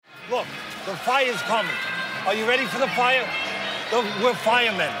Look, the fire's coming. Are you ready for the fire? We're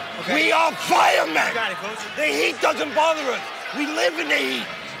firemen. Okay. We are firemen. You got it, Coach. The heat doesn't bother us. We live in the heat.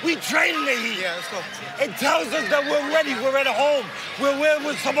 We train in the heat. Yeah, let's go. It tells us that we're ready. We're at home. We're where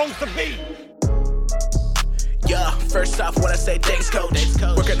we're supposed to be. Yeah, first off, when I say thanks, coach.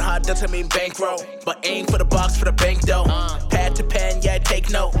 Working hard doesn't mean bankroll, but aim for the box for the bank dough. Pad to pen, yeah, take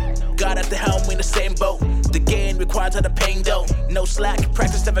note. God at the helm, we in the same boat. The game requires all the pain though. No slack,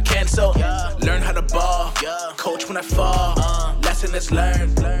 practice never cancel. Learn how to ball, coach when I fall. Lesson is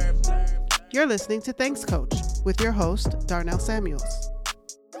learned. You're listening to Thanks Coach with your host, Darnell Samuels.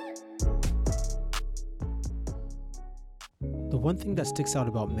 The one thing that sticks out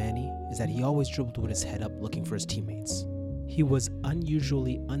about Manny is that he always dribbled with his head up looking for his teammates. He was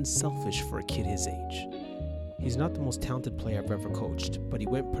unusually unselfish for a kid his age. He's not the most talented player I've ever coached, but he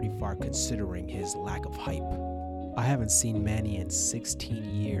went pretty far considering his lack of hype. I haven't seen Manny in 16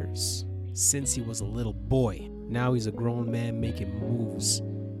 years, since he was a little boy. Now he's a grown man making moves,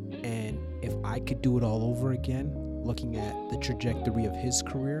 and if I could do it all over again, looking at the trajectory of his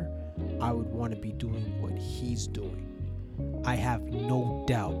career, I would want to be doing what he's doing. I have no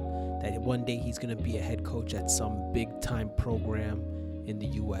doubt that one day he's going to be a head coach at some big-time program in the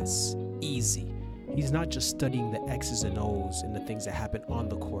U.S. Easy. He's not just studying the X's and O's and the things that happen on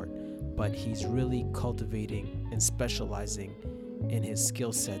the court, but he's really cultivating and specializing in his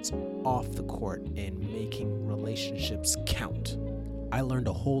skill sets off the court and making relationships count. I learned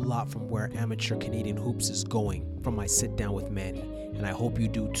a whole lot from where amateur Canadian hoops is going from my sit down with Manny, and I hope you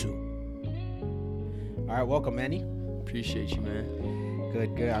do too. All right, welcome, Manny. Appreciate you, man.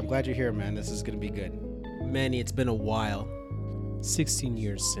 Good. I'm glad you're here, man. This is going to be good. Manny, it's been a while. 16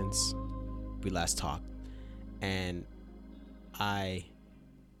 years since we last talked. And I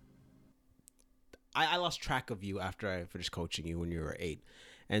lost track of you after I finished coaching you when you were 8.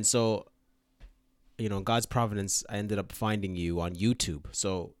 And so, you know, God's providence, I ended up finding you on YouTube.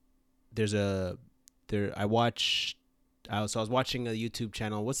 So I was watching a YouTube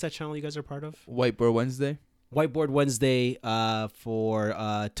channel. What's that channel you guys are part of? Whiteboard Wednesday. Whiteboard Wednesday for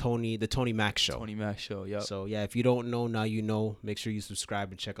the Tony Mack Show. Tony Mack Show, yep. So, yeah, if you don't know, now you know. Make sure you subscribe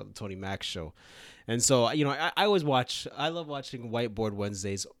and check out the Tony Mack Show. And so, you know, I love watching Whiteboard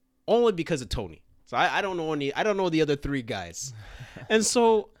Wednesdays only because of Tony. So I don't know the other 3 guys. And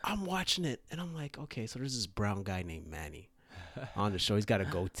so I'm watching it, and I'm like, okay, so there's this brown guy named Manny on the show. He's got a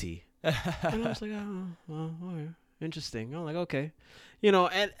goatee. And I was like, oh, well, all right, interesting. I'm like, okay. You know,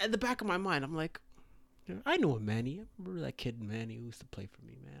 and at the back of my mind, I'm like, I know a Manny. I remember that kid Manny who used to play for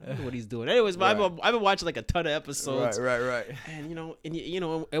me, man. I know what he's doing. Anyways, right. I've been watching like a ton of episodes. Right. And you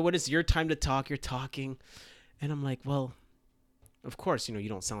know, when it's your time to talk, you're talking, and I'm like, well, of course, you know, you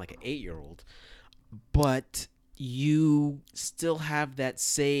don't sound like an 8-year-old, but you still have that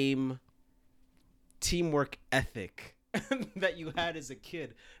same teamwork ethic that you had as a kid.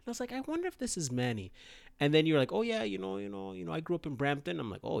 And I was like, I wonder if this is Manny. And then you're like, oh yeah, you know, I grew up in Brampton. I'm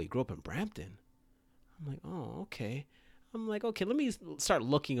like, oh, you grew up in Brampton. I'm like, oh, okay. I'm like, okay, let me start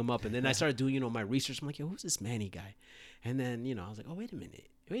looking him up. And then I started doing, you know, my research. I'm like, yo, who's this Manny guy? And then, you know, I was like, oh, wait a minute.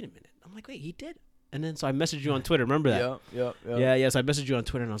 I'm like, wait, he did? And then so I messaged you on Twitter. Remember that? Yep. Yeah. So I messaged you on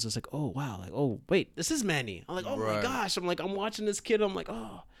Twitter, and I was just like, oh, wow. Like, oh, wait, this is Manny. I'm like, oh, my gosh. I'm like, I'm watching this kid. I'm like,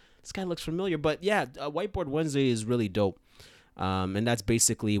 oh, this guy looks familiar. But, yeah, Whiteboard Wednesday is really dope. And that's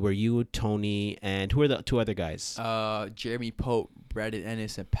basically where you, Tony, and who are the 2 other guys? Jeremy Pope, Brandon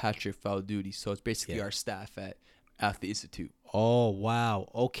Ennis, and Patrick Falduti. So it's basically our staff at Athlete Institute. Oh, wow.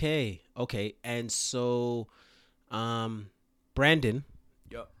 Okay. And so Brandon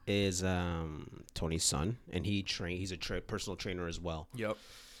is Tony's son, and he's a personal trainer as well. Yep.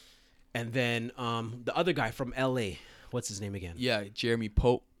 And then the other guy from LA, what's his name again? Yeah, Jeremy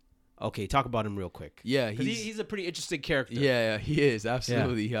Pope. Okay, talk about him real quick. Yeah, he's a pretty interesting character. Yeah, he is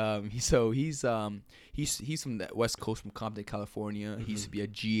absolutely. Yeah. He's from the West Coast, from Compton, California. Mm-hmm. He used to be a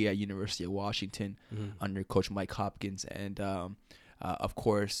GA at University of Washington under Coach Mike Hopkins, and of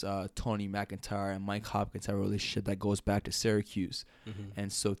course Tony McIntyre and Mike Hopkins have a relationship that goes back to Syracuse,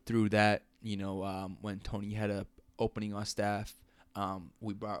 and so through that, you know, when Tony had a opening on staff,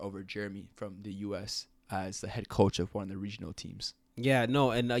 we brought over Jeremy from the U.S. as the head coach of one of the regional teams. Yeah,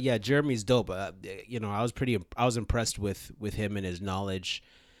 no, and Jeremy's dope. You know, I was impressed with him and his knowledge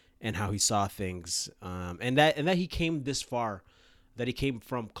and how he saw things. And that he came this far, that he came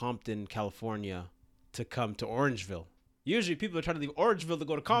from Compton, California, to come to Orangeville. Usually, people are trying to leave Orangeville to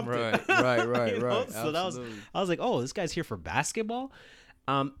go to Compton. Right. You know? So I was like, oh, this guy's here for basketball,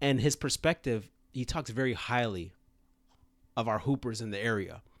 and his perspective. He talks very highly of our hoopers in the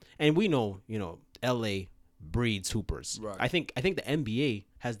area, and we know, you know, LA breeds hoopers. Right. I think the NBA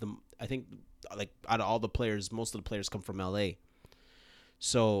has like out of all the players, most of the players come from LA.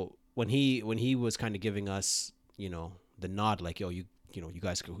 So when he was kind of giving us, the nod, like, yo, you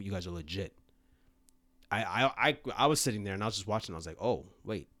guys are legit. I was sitting there and I was just watching. I was like, oh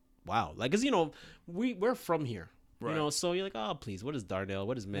wait, wow, like, cause we're from here, Right. So you're like, oh please, what is Darnell?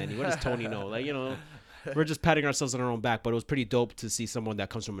 What is Manny? What does Tony know? Like, we're just patting ourselves on our own back. But it was pretty dope to see someone that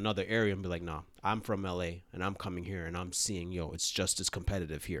comes from another area and be like, nah, I'm from LA and I'm coming here and I'm seeing, it's just as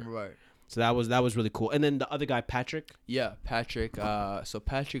competitive here. Right. So that was really cool. And then the other guy, Patrick. Yeah, Patrick. So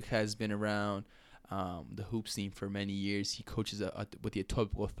Patrick has been around the hoop scene for many years. He coaches with the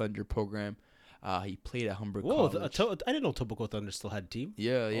Etobicoke Thunder program. He played at Humber College. I didn't know Etobicoke Thunder still had a team.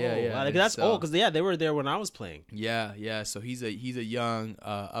 Yeah. Wow, like, that's old because they were there when I was playing. Yeah. So he's a young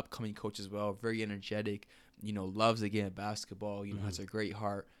upcoming coach as well. Very energetic. Loves the game of basketball. Has a great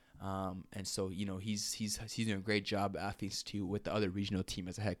heart. And so he's doing a great job at Athletes too with the other regional team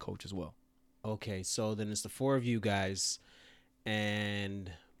as a head coach as well. Okay, so then it's the four of you guys,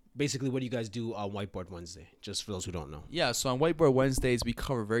 and basically, what do you guys do on Whiteboard Wednesday? Just for those who don't know. Yeah, so on Whiteboard Wednesdays, we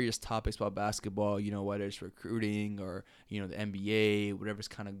cover various topics about basketball, whether it's recruiting or, the NBA, whatever's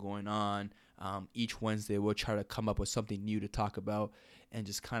kind of going on. Each Wednesday, we'll try to come up with something new to talk about and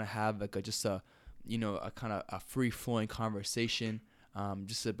just kind of have like a kind of a free-flowing conversation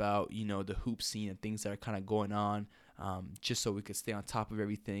just about, the hoop scene and things that are kind of going on, just so we could stay on top of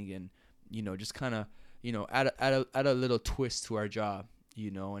everything and, just kind of, add a little twist to our job.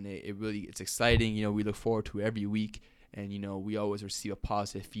 And it's exciting. We look forward to it every week, and we always receive a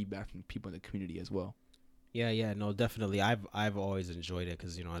positive feedback from people in the community as well. Yeah, no, definitely. I've always enjoyed it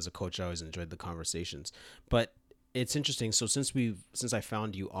because as a coach, I always enjoyed the conversations. But it's interesting. So since I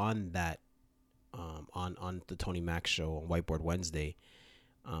found you on that, on the Tony Mack show on Whiteboard Wednesday,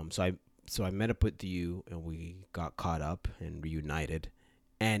 so I met up with you and we got caught up and reunited,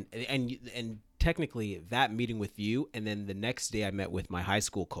 and technically that meeting with you, and then the next day I met with my high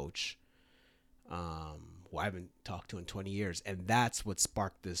school coach, who I haven't talked to in 20 years, and that's what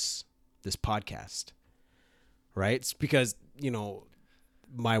sparked this podcast, right? It's because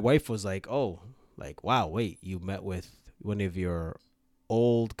my wife was like, oh, like, wow, wait, you met with one of your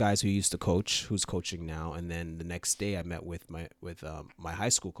old guys who used to coach, who's coaching now, and then the next day I met with my high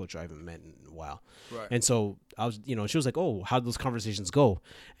school coach I haven't met in a while. Right. And so I was, she was like, oh, how'd those conversations go?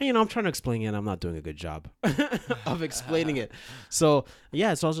 And I'm trying to explain it, and I'm not doing a good job of explaining it. So I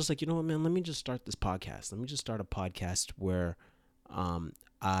was just like, you know what, man, let me just start this podcast. Let me just start a podcast where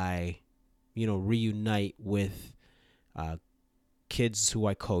I reunite with kids who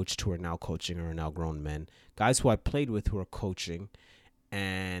I coached who are now coaching or are now grown men, guys who I played with who are coaching,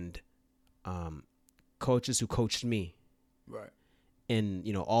 and coaches who coached me. Right. And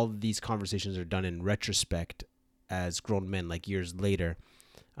all of these conversations are done in retrospect as grown men, like years later.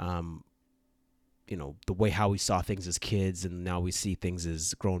 The way how we saw things as kids, and now we see things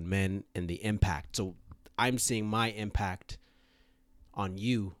as grown men, and the impact. So I'm seeing my impact on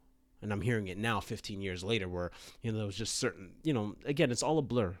you, and I'm hearing it now 15 years later, where there was just certain, again, it's all a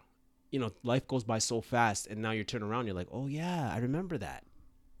blur. Life goes by so fast, and now you turn around, you're like, oh yeah, I remember that.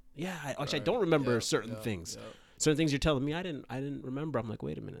 Yeah, I don't remember certain things. Yep. Certain things you're telling me I didn't remember. I'm like,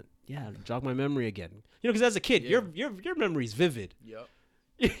 wait a minute. Yeah, jog my memory again. Because as a kid, your memory's vivid. Yep.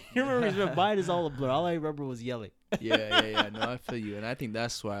 Your memory's vivid. Mine is all a blur. All I remember was yelling. Yeah. No, I feel you, and I think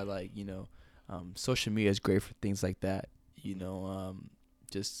that's why, like, social media is great for things like that.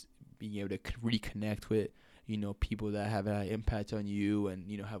 Just being able to reconnect with people that have an impact on you, and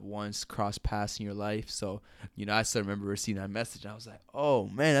have once crossed paths in your life. So I still remember receiving that message, and I was like, oh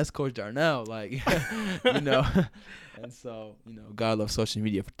man, that's Coach Darnell, like, and so God love social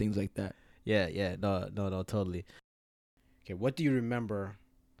media for things like that. Yeah, no, totally. Okay, what do you remember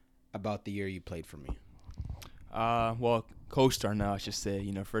about the year you played for me? Well, Coach Darnell, I should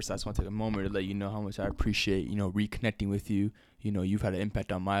say, first I just want to take a moment to let you know how much I appreciate, reconnecting with you. You've had an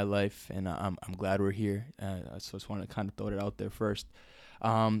impact on my life, and I'm glad we're here. So I just want to kind of throw it out there first.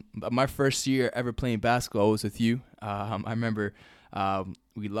 But my first year ever playing basketball was with you. I remember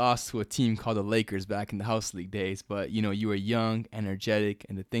we lost to a team called the Lakers back in the House League days, but, you were young, energetic,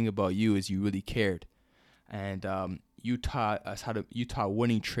 and the thing about you is you really cared. And you taught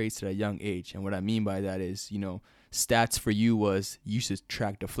winning traits at a young age. And what I mean by that is, stats for you was you used to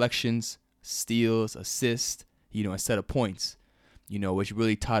track deflections, steals, assists, instead of points, which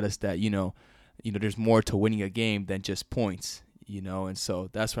really taught us that, there's more to winning a game than just points, and so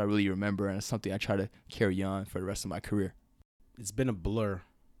that's what I really remember. And it's something I try to carry on for the rest of my career. It's been a blur,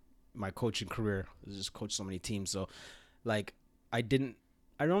 my coaching career. I just coached so many teams. So like, I don't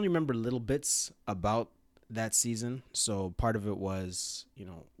remember little bits about that season. So part of it was,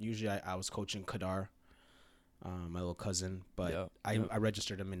 usually I was coaching Kadar, my little cousin, but I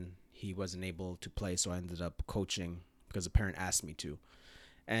registered him and he wasn't able to play. So I ended up coaching because a parent asked me to.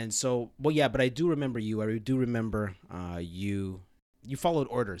 And so, but I do remember you. I do remember you followed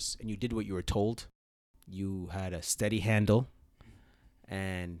orders and you did what you were told. You had a steady handle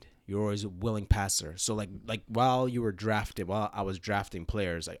and you're always a willing passer. So like while I was drafting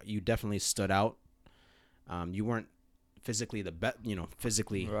players, you definitely stood out. You weren't physically the best,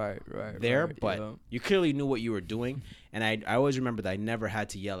 physically there, but you clearly knew what you were doing. And I always remember that I never had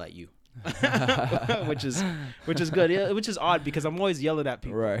to yell at you, which is good. Yeah, which is odd because I'm always yelling at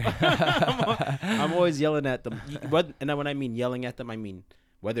people. Right. I'm always yelling at them. And when I mean yelling at them, I mean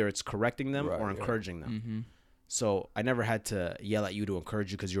whether it's correcting them or encouraging them. Mm-hmm. So I never had to yell at you to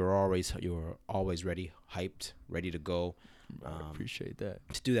encourage you because you were always ready, hyped, ready to go. I appreciate that.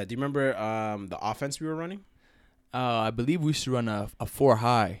 To do that. Do you remember the offense we were running? I believe we used to run a 4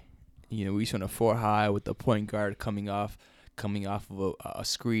 high. We used to run a 4 high with the point guard coming off of a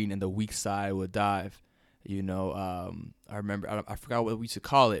screen and the weak side would dive. I remember I forgot what we used to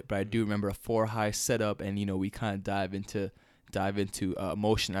call it, but I do remember a 4 high setup, and we kind of dive into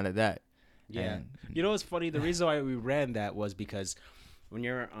motion out of that. Yeah. It's funny. The reason why we ran that was because when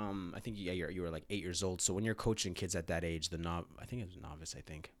you're, I think you were like 8 years old. So when you're coaching kids at that age, I think it was novice.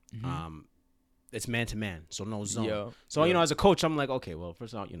 Mm-hmm. It's man to man, so no zone. Yeah. So as a coach, I'm like, okay, well,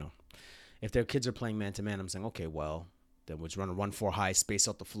 first of all, if their kids are playing man to man, I'm saying, okay, well, then we'll just run a 1-4 high, space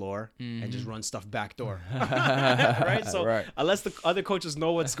out the floor, and just run stuff backdoor, right? So unless the other coaches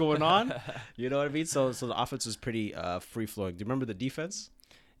know what's going on, you know what I mean. So the offense was pretty free flowing. Do you remember the defense?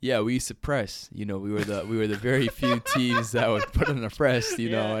 Yeah, we used to press. We were the very few teams that would put on the press.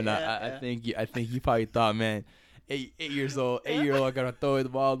 I think you probably thought, man, 8-year-old gonna throw the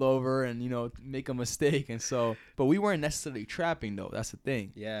ball over and make a mistake, and so. But we weren't necessarily trapping though. That's the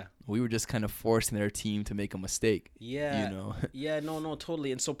thing. Yeah, we were just kind of forcing their team to make a mistake. Yeah, Yeah, no,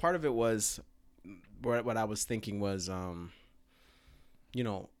 totally. And so part of it was, what I was thinking was, one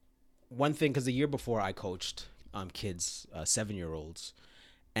thing, because the year before I coached kids, 7-year-olds.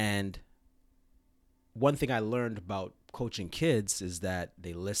 And one thing I learned about coaching kids is that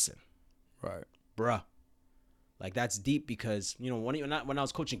they listen. Right. Bruh. Like, that's deep because, when I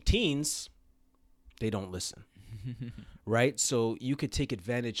was coaching teens, they don't listen. Right? So you could take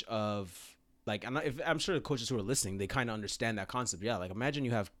advantage of, like, I'm sure the coaches who are listening, they kind of understand that concept. Yeah, like, imagine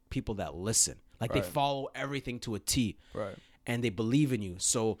you have people that listen. Like, they follow everything to a T. Right. And they believe in you.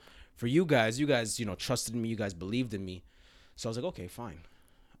 So for you guys, trusted me. You guys believed in me. So I was like, okay, fine.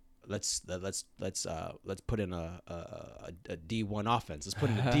 Let's put in a D1 offense. Let's put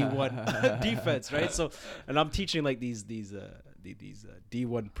in a D1 defense, right? So, and I'm teaching like these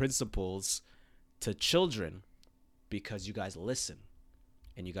D1 principles to children because you guys listen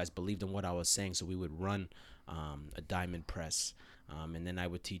and you guys believed in what I was saying. So we would run a diamond press, and then I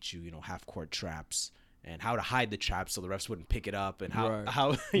would teach you, half court traps and how to hide the traps so the refs wouldn't pick it up, and how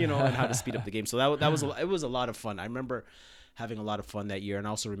and how to speed up the game. So it was a lot of fun. I remember having a lot of fun that year, and I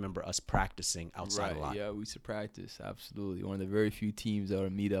also remember us practicing outside a lot. Yeah, we used to practice, absolutely. One of the very few teams that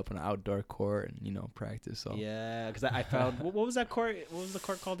would meet up on an outdoor court and practice. So yeah, because I found what was that court? What was the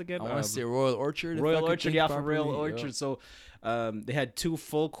court called again? I want to say Royal Orchard. Royal Orchard, yeah, for Royal Orchard. Yeah. So they had 2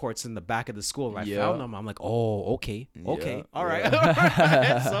 full courts in the back of the school. And I found them. I'm like, oh, okay, all right.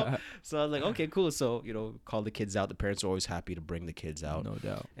 So I was like, okay, cool. So call the kids out. The parents are always happy to bring the kids out, no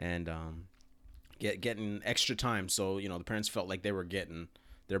doubt, and getting extra time, so the parents felt like they were getting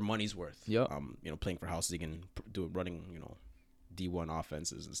their money's worth. Yeah. Playing for House League and running D1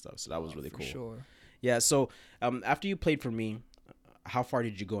 offenses and stuff. So that was really cool. Sure. Yeah. So after you played for me, how far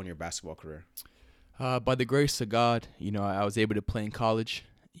did you go in your basketball career? By the grace of God, I was able to play in college.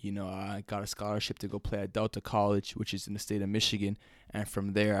 I got a scholarship to go play at Delta College, which is in the state of Michigan, and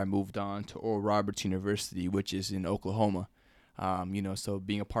from there I moved on to Oral Roberts University, which is in Oklahoma. So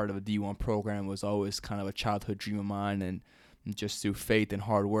being a part of a D1 program was always kind of a childhood dream of mine, and just through faith and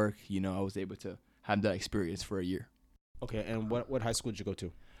hard work, I was able to have that experience for a year. Okay, and what high school did you go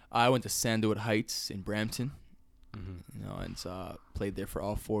to? I went to Sandalwood Heights in Brampton, mm-hmm. And played there for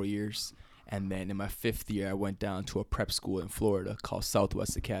all 4 years. And then in my 5th year, I went down to a prep school in Florida called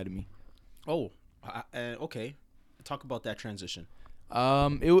Southwest Academy. Oh, okay. Talk about that transition.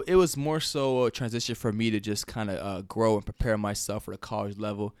 It was more so a transition for me to just kind of grow and prepare myself for the college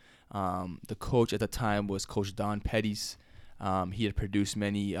level. The coach at the time was Coach Don Petty's. He had produced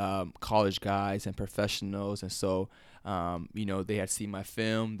many college guys and professionals, and so they had seen my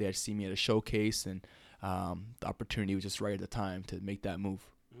film, they had seen me at a showcase, and the opportunity was just right at the time to make that move.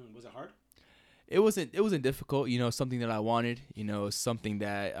 Was it hard? it wasn't difficult. You know, something that I wanted. You know, something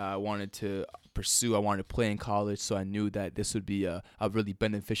that I wanted to pursue. I wanted to play in college, so I knew that this would be a really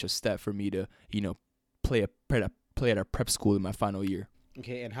beneficial step for me to, you know, play at a prep school in my final year.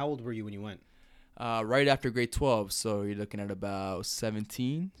 Okay, and how old were you when you went? Right after grade 12, so you're looking at about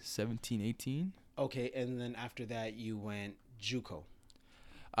 17, 18. Okay, and then after that you went JUCO.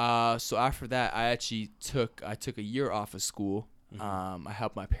 So after that, I took a year off of school. I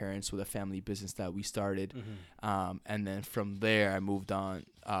helped my parents with a family business that we started. And then from there, I moved on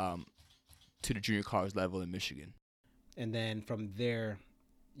to the junior college level in Michigan. And then from there,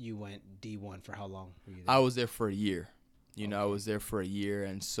 you went D1 for how long were you there? I was there for a year. You know, I was there for a year.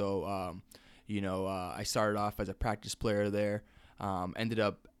 And so, I started off as a practice player there. Ended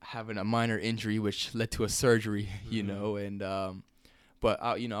up having a minor injury, which led to a surgery, you know, and but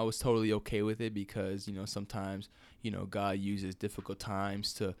I was totally okay with it because, you know, sometimes, you know, God uses difficult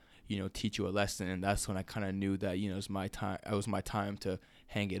times to, you know, teach you a lesson. And that's when I kind of knew that, you know, it was my time to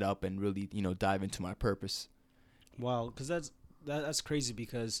hang it up and really, you know, dive into my purpose. Wow, because that's crazy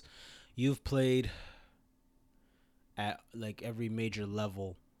because you've played at like every major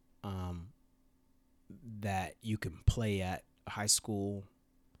level that you can play at. High school,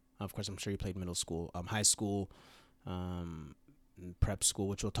 of course, I'm sure you played middle school, high school, prep school,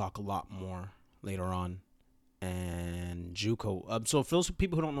 which we'll talk a lot more later on, and JUCO. So for those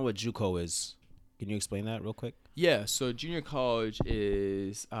people who don't know what JUCO is, can you explain that real quick? Yeah, so junior college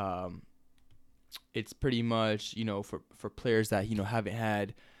is it's pretty much, you know, for players that, you know, haven't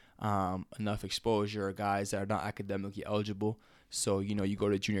had enough exposure, or guys that are not academically eligible. So, you know, you go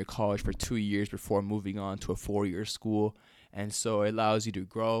to junior college for 2 years before moving on to a 4-year school. And so it allows you to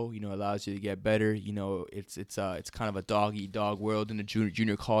grow, you know, allows you to get better. You know, it's kind of a dog-eat-dog world in the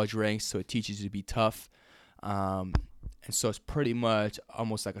junior college ranks, so it teaches you to be tough. And so it's pretty much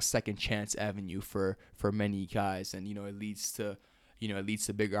almost like a second chance avenue for many guys. And, you know, it leads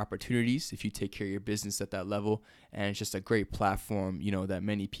to bigger opportunities if you take care of your business at that level. And it's just a great platform, you know, that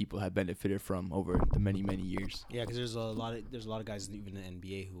many people have benefited from over the many, many years. Yeah, because there's a lot of guys even in the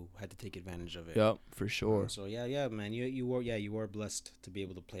NBA who had to take advantage of it. Yep, for sure. So yeah, man, you were blessed to be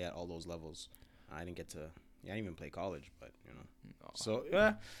able to play at all those levels. I didn't even play college, but you know. So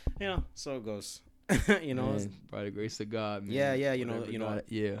you know, so it goes. You know, man, by the grace of God, man. Yeah, you know,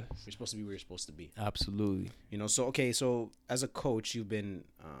 yeah. We're supposed to be where you're supposed to be. Absolutely. You know, so as a coach, you've been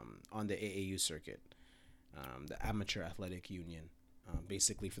on the AAU circuit, the Amateur Athletic Union.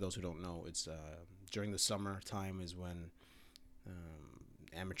 Basically, for those who don't know, it's during the summer time is when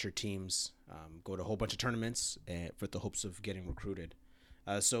amateur teams go to a whole bunch of tournaments with the hopes of getting recruited.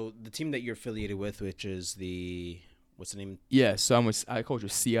 So the team that you're affiliated with, which is what's the name? Yeah, so I coach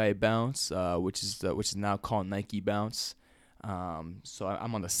with CIA Bounce, which is now called Nike Bounce. So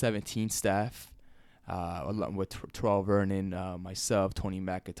I'm on the 17 staff, along with Terrell Vernon, myself, Tony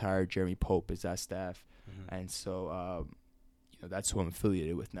McIntyre, Jeremy Pope is that staff, and so that's who I'm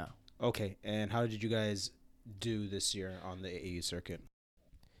affiliated with now. Okay, and how did you guys do this year on the AAU circuit?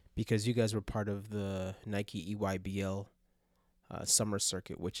 Because you guys were part of the Nike EYBL summer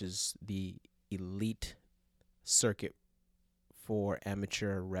circuit, which is the elite circuit for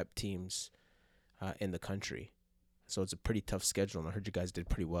amateur rep teams in the country. So it's a pretty tough schedule, and I heard you guys did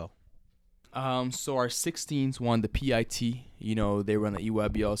pretty well. So our 16s won the PIT. You know, they run the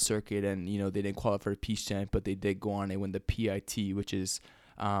EYBL circuit, and, you know, they didn't qualify for the Peace Champ, but they did go on and win the PIT, which is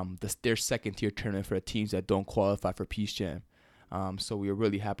their second-tier tournament for the teams that don't qualify for Peace Champ. So we were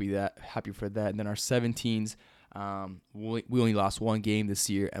really happy for that. And then our 17s, we only lost one game this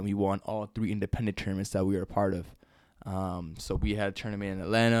year, and we won all 3 independent tournaments that we were a part of. So we had a tournament in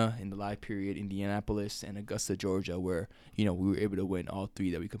Atlanta, in the live period, Indianapolis, and Augusta, Georgia, where, you know, we were able to win all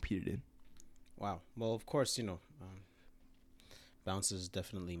 3 that we competed in. Wow. Well, of course, you know, Bounce has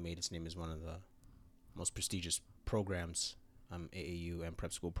definitely made its name as one of the most prestigious programs, AAU and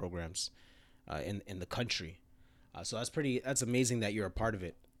prep school programs in the country. So that's amazing that you're a part of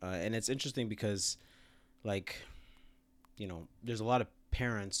it. And it's interesting because, like, you know, there's a lot of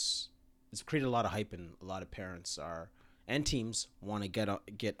parents. It's created a lot of hype, and a lot of parents and teams want to get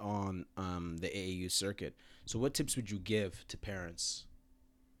on the AAU circuit. So what tips would you give to parents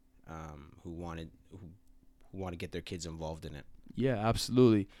who want to get their kids involved in it? Yeah,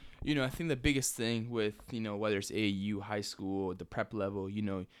 absolutely. You know, I think the biggest thing with, you know, whether it's AAU, high school, the prep level, you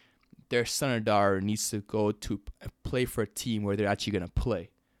know, their son or daughter needs to go to play for a team where they're actually going to play.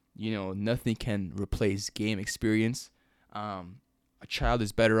 You know, nothing can replace game experience. A child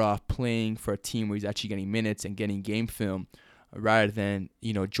is better off playing for a team where he's actually getting minutes and getting game film rather than,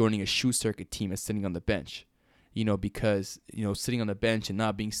 you know, joining a shoe circuit team and sitting on the bench. because, sitting on the bench and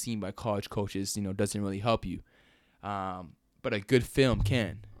not being seen by college coaches, doesn't really help you. But a good film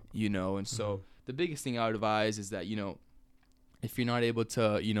can, and so the biggest thing I would advise is that, if you're not able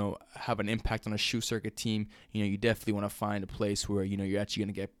to, have an impact on a shoe circuit team, you definitely want to find a place where, you're actually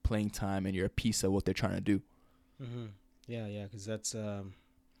going to get playing time and you're a piece of what they're trying to do. Mm-hmm. Yeah, because that's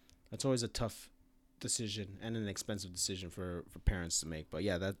always a tough decision and an expensive decision for parents to make. But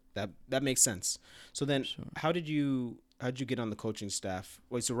yeah, that makes sense. So then, Sure. how'd you get on the coaching staff?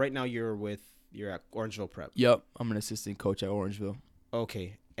 Wait, so right now you're at Orangeville Prep. Yep, I'm an assistant coach at Orangeville.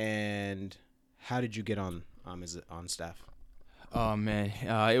 Okay, and how did you get on staff? Oh man,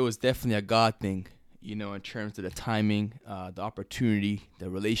 it was definitely a God thing, in terms of the timing, the opportunity, the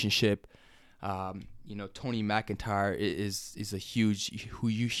relationship. Tony McIntyre is a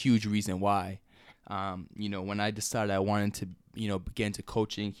huge reason why. When I decided I wanted to, get into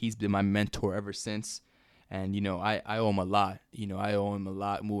coaching, he's been my mentor ever since. And, I owe him a lot. I owe him a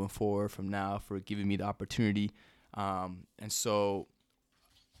lot moving forward from now for giving me the opportunity. And so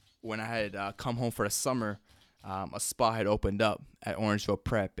when I had come home for the summer, a spot had opened up at Orangeville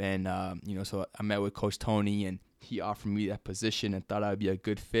Prep. And, so I met with Coach Tony, and he offered me that position and thought I would be a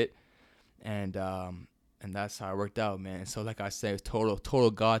good fit. And that's how it worked out, man. So like I said, it's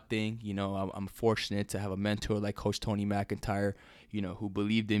total God thing. I'm fortunate to have a mentor like Coach Tony McIntyre, who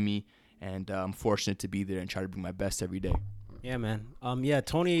believed in me. And I'm fortunate to be there and try to bring my best every day. Yeah, man.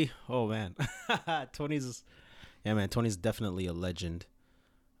 Tony. Oh man, Tony's definitely a legend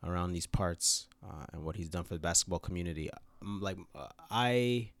around these parts, and what he's done for the basketball community.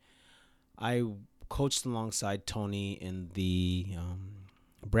 I coached alongside Tony in the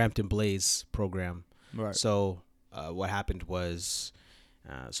Brampton Blaze program. Right. So what happened was,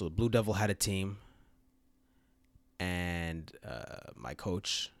 so the Blue Devil had a team, and my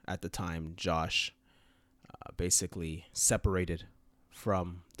coach at the time, Josh, basically separated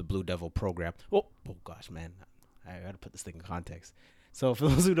from the Blue Devil program. Oh gosh, man, I gotta put this thing in context. So for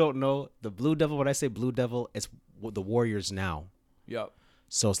those who don't know, the Blue Devil, when I say Blue Devil, it's the Warriors now. Yep.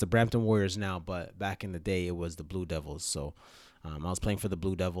 So it's the Brampton Warriors now, but back in the day, it was the Blue Devils. So I was playing for the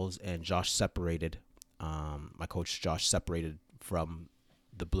Blue Devils, and Josh separated. My coach, Josh, separated from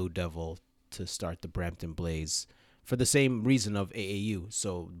the Blue Devil to start the Brampton Blaze for the same reason of AAU.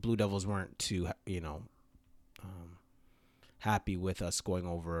 So Blue Devils weren't too, happy with us going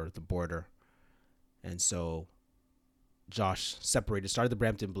over the border. And so Josh separated, started the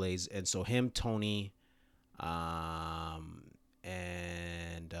Brampton Blaze. And so him, Tony, and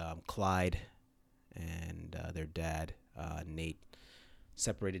Clyde, and their dad, Nate,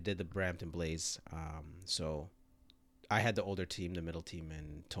 separated, did the Brampton Blaze. So I had the older team, the middle team,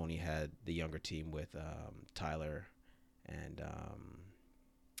 and Tony had the younger team with Tyler and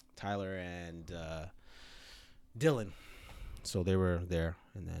Dylan. So they were there,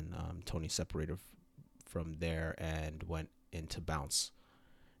 and then Tony separated from there and went into Bounce,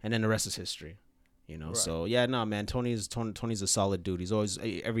 and then the rest is history. Right. So yeah, no, man, Tony's a solid dude. He's always,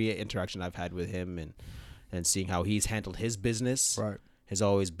 every interaction I've had with him and seeing how he's handled his business, right, has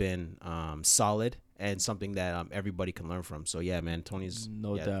always been solid and something that everybody can learn from. So yeah, man, Tony's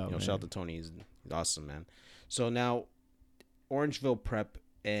no doubt. Shout out to Tony, he's awesome, man. So now, Orangeville Prep,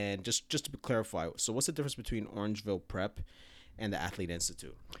 and just to clarify, so what's the difference between Orangeville Prep and the Athlete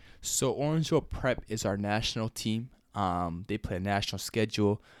Institute? So Orangeville Prep is our national team. They play a national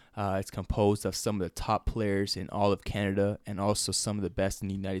schedule. It's composed of some of the top players in all of Canada and also some of the best in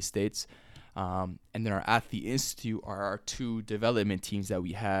the United States. And then our Athlete Institute are our two development teams that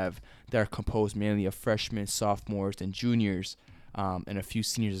we have that are composed mainly of freshmen, sophomores, and juniors, and a few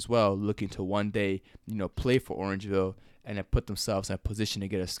seniors as well, looking to one day, play for Orangeville and then put themselves in a position to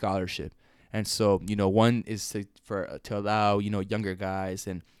get a scholarship. And so, one is to allow, younger guys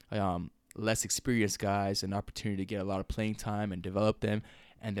and less experienced guys an opportunity to get a lot of playing time and develop them.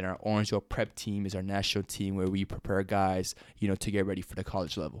 And then our Orangeville Prep team is our national team where we prepare guys, to get ready for the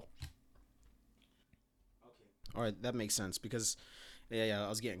college level. All right, that makes sense because, I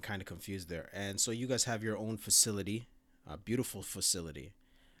was getting kind of confused there. And so you guys have your own facility, a beautiful facility.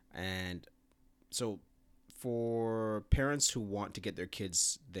 And so for parents who want to get their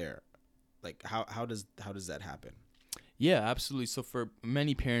kids there, like how does that happen? Yeah, absolutely. So for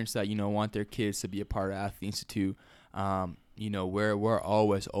many parents that, want their kids to be a part of Athlete Institute, we're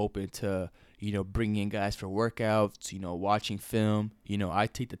always open to, bringing in guys for workouts, watching film. I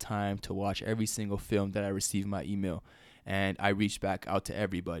take the time to watch every single film that I receive in my email, and I reach back out to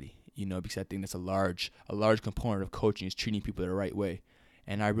everybody, because I think that's a large component of coaching is treating people the right way.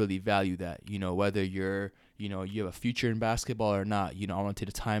 And I really value that, whether you're, you have a future in basketball or not. I want to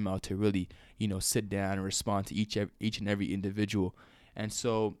take the time out to really, sit down and respond to each and every individual. And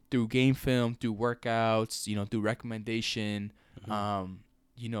so through game film, through workouts, through recommendation,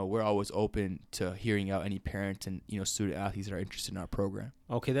 we're always open to hearing out any parents and, student athletes that are interested in our program.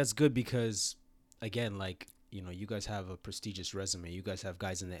 Okay, that's good because, again, you guys have a prestigious resume. You guys have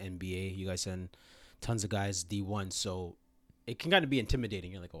guys in the NBA. You guys send tons of guys D1. So it can kind of be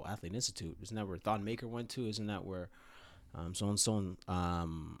intimidating. You're like, oh, Athlete Institute. Isn't that where Thon Maker went to? Isn't that where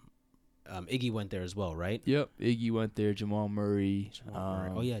Iggy went there as well, right? Yep, Iggy went there. Jamal Murray. Jamal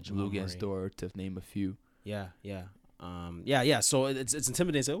Lou Murray. Gansdor, to name a few. Yeah. So it's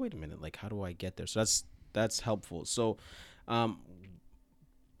intimidating. So wait a minute, how do I get there? So that's helpful. So,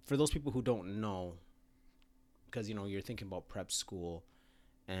 for those people who don't know, because you're thinking about prep school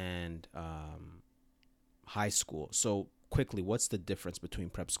and high school. So quickly, what's the difference between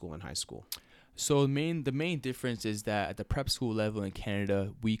prep school and high school? So the main difference is that at the prep school level in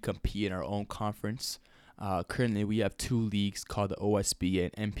Canada, we compete in our own conference. Currently, we have 2 leagues called the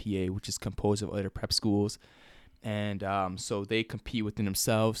OSB and MPA, which is composed of other prep schools. And so they compete within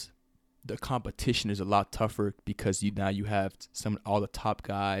themselves. The competition is a lot tougher because you have all the top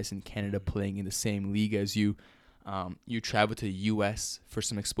guys in Canada playing in the same league as you. You travel to the U.S. for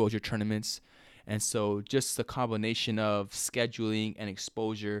some exposure tournaments. And so just the combination of scheduling and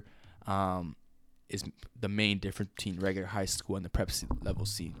exposure is the main difference between regular high school and the prep level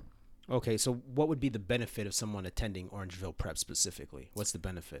scene. Okay, so what would be the benefit of someone attending Orangeville Prep specifically? What's the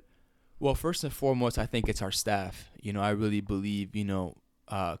benefit? Well, first and foremost, I think it's our staff. I really believe,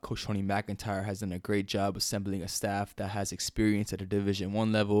 Coach Tony McIntyre has done a great job assembling a staff that has experience at a Division I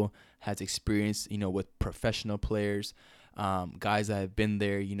level, has experience, with professional players, guys that have been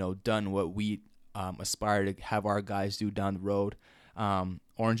there, done what we aspire to have our guys do down the road.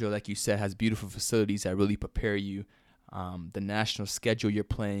 Orangeville, like you said, has beautiful facilities that really prepare you. The national schedule you're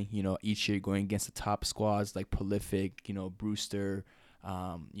playing, each year going against the top squads like Prolific, Brewster,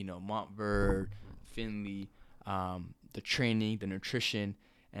 Montverde, Finley, the training, the nutrition,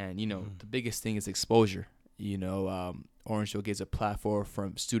 and, the biggest thing is exposure. Orangeville gives a platform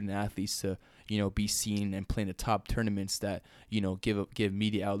for student athletes to, be seen and play in the top tournaments that, give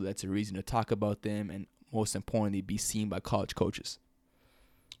media outlets a reason to talk about them and, most importantly, be seen by college coaches.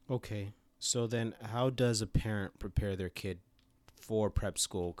 Okay. So then how does a parent prepare their kid for prep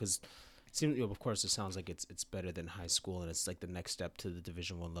school? Because of course, it sounds like it's better than high school, and it's like the next step to the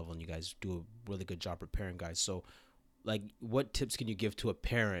Division I level, and you guys do a really good job preparing guys. So, what tips can you give to a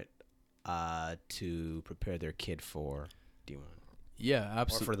parent to prepare their kid for D1? Yeah,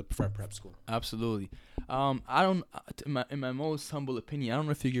 absolutely. Or for prep school. Absolutely. I don't, in my most humble opinion, I don't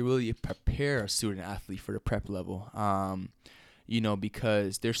know if you can really prepare a student athlete for the prep level.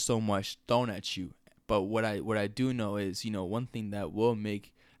 Because there's so much thrown at you. But what I do know is, one thing that will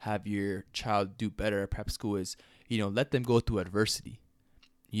have your child do better at prep school is, let them go through adversity.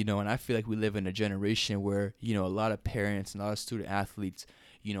 And I feel like we live in a generation where, a lot of parents and a lot of student athletes,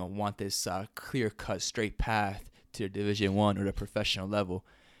 want this clear-cut, straight path to the Division I or the professional level.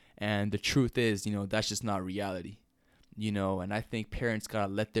 And the truth is, that's just not reality. And I think parents got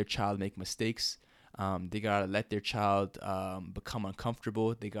to let their child make mistakes. They got to let their child become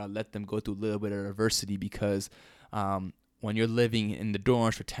uncomfortable. They got to let them go through a little bit of adversity because when you're living in the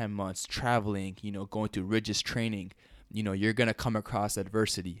dorms for 10 months, traveling, going through rigorous training, you're going to come across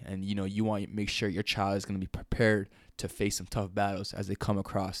adversity. And, you want to make sure your child is going to be prepared to face some tough battles as they come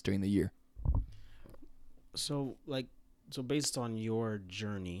across during the year. So based on your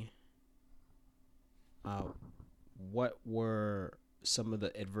journey, what were some of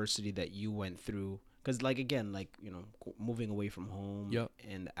the adversity that you went through? Because moving away from home. Yep.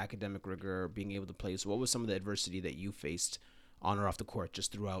 And the academic rigor, being able to play. So what was some of the adversity that you faced on or off the court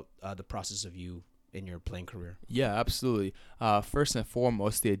just throughout the process of you in your playing career? Yeah, absolutely. First and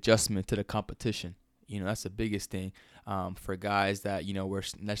foremost, the adjustment to the competition. That's the biggest thing for guys that,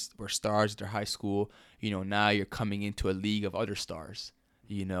 were stars at their high school. Now you're coming into a league of other stars.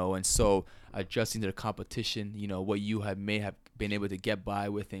 And so adjusting to the competition, what you may have been able to get by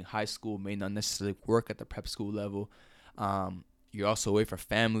with in high school may not necessarily work at the prep school level. You're also away from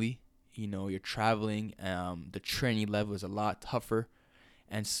family, you're traveling. The training level is a lot tougher.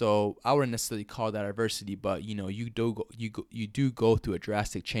 And so I wouldn't necessarily call that adversity, but, you do go through a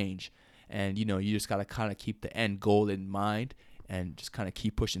drastic change. And, you just got to kind of keep the end goal in mind and just kind of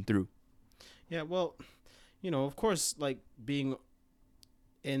keep pushing through. Yeah, well, of course, being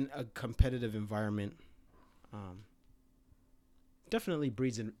in a competitive environment definitely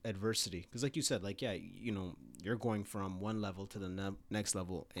breeds adversity. Because like you said, you're going from one level to the next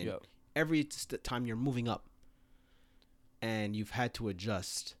level. And every time you're moving up, and you've had to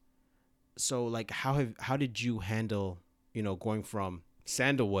adjust. So like how did you handle, going from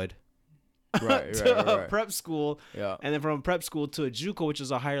Sandalwood to prep school, and then from prep school to a JUCO, which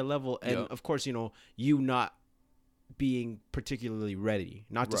is a higher level, and of course, you not being particularly ready.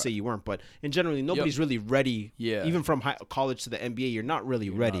 Not to say you weren't, but in generally, nobody's really ready. Yeah. Even from college to the NBA, you're not really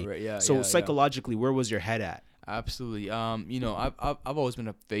ready. So psychologically, where was your head at? Absolutely. I've always been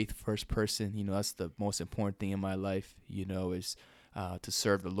a faith first person. That's the most important thing in my life. Is to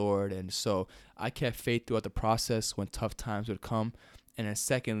serve the Lord, and so I kept faith throughout the process when tough times would come. And then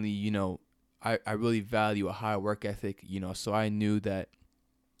secondly, I really value a high work ethic. So I knew that.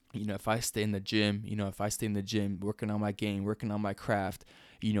 If I stay in the gym, working on my game, working on my craft,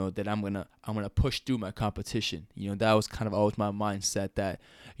 that I'm gonna push through my competition. That was kind of always my mindset that,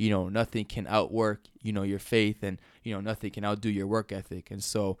 nothing can outwork, your faith, and, nothing can outdo your work ethic. And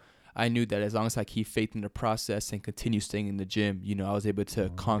so I knew that as long as I keep faith in the process and continue staying in the gym, I was able to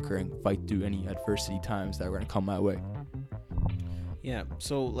conquer and fight through any adversity times that were gonna come my way. Yeah.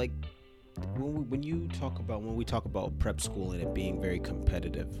 So like, when we talk about prep school and it being very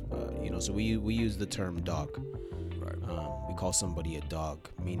competitive, so we use the term dog. Right. We call somebody a dog,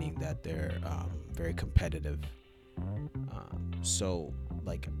 meaning that they're very competitive. So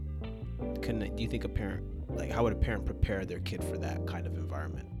like, do you think how would a parent prepare their kid for that kind of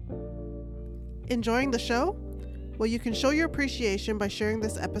environment? Enjoying the show? Well, you can show your appreciation by sharing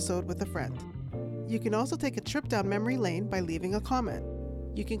this episode with a friend. You can also take a trip down memory lane by leaving a comment.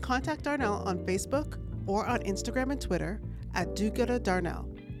 You can contact Darnell on Facebook or on Instagram and Twitter at Dugudda Darnell.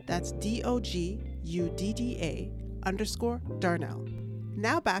 That's DOGUDDA_Darnell.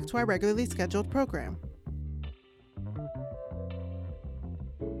 Now back to our regularly scheduled program.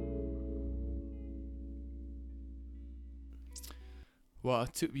 Well,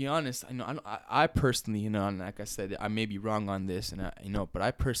 to be honest, I personally, and like I said, I may be wrong on this, and but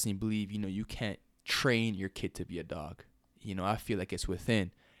I personally believe, you can't train your kid to be a dog. I feel like it's within,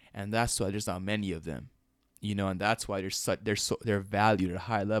 and that's why there's not many of them, and that's why they're valued at a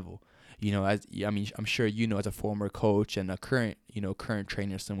high level. I'm sure as a former coach and a current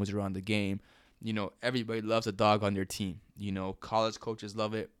trainer, someone who's around the game, everybody loves a dog on their team. College coaches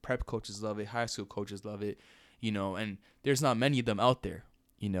love it, prep coaches love it, high school coaches love it, and there's not many of them out there,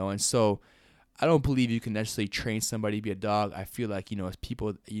 and so I don't believe you can necessarily train somebody to be a dog. I feel like, as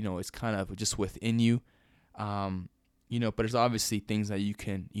people, it's kind of just within you. But there's obviously things that you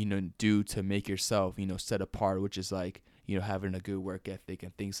can, do to make yourself, set apart, which is like, having a good work ethic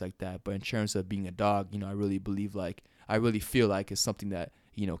and things like that. But in terms of being a dog, I really feel like it's something that,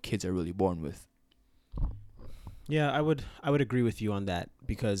 kids are really born with. Yeah, I would agree with you on that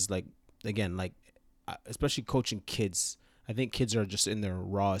because especially coaching kids, I think kids are just in their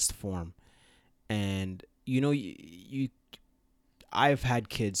rawest form. And, I've had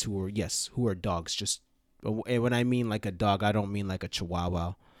kids who are dogs, just. And when I mean like a dog, I don't mean like a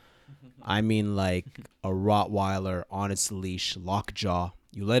Chihuahua. I mean like a Rottweiler on its leash, lockjaw.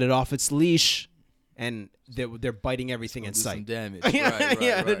 You let it off its leash, and they're biting everything in sight. Some damage.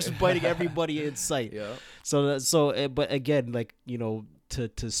 They're just biting everybody in sight. Yeah. But again, like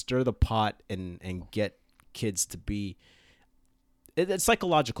to stir the pot and get kids to be. It's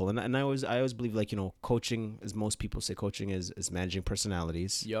psychological, and I always believe coaching, as most people say, coaching is managing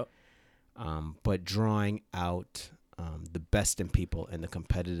personalities. Yep. But drawing out the best in people and the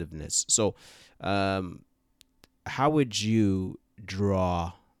competitiveness. So, how would you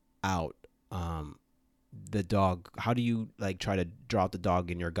draw out the dog? How do you try to draw out the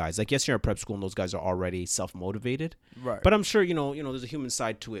dog in your guys? Yes, you're in prep school and those guys are already self-motivated. Right. But I'm sure there's a human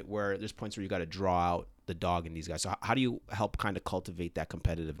side to it where there's points where you got to draw out the dog in these guys. So how do you help kind of cultivate that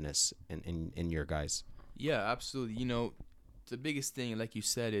competitiveness in your guys? Yeah, absolutely. The biggest thing, like you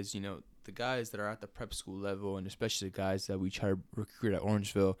said, is the guys that are at the prep school level, and especially the guys that we try to recruit at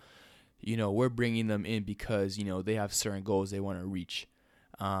Orangeville, we're bringing them in because, they have certain goals they want to reach.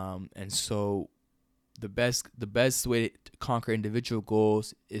 And so the best way to conquer individual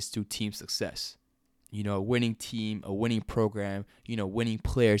goals is through team success. A winning team, a winning program, winning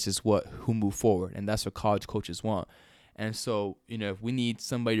players is who move forward. And that's what college coaches want. And so, if we need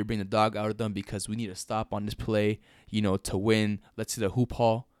somebody to bring the dog out of them because we need a stop on this play, to win, let's say the hoop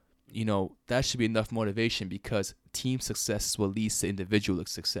hall, that should be enough motivation because team success is what leads to individual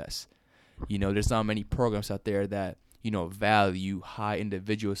success. There's not many programs out there that, value high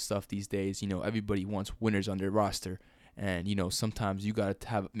individual stuff these days. Everybody wants winners on their roster. And, sometimes you got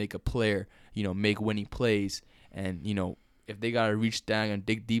to make a player, make winning plays. And, if they got to reach down and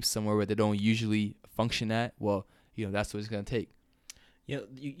dig deep somewhere where they don't usually function at, well, that's what it's going to take. Yeah,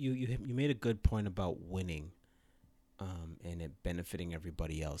 you made a good point about winning. and it benefiting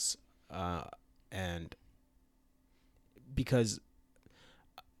everybody else. And because,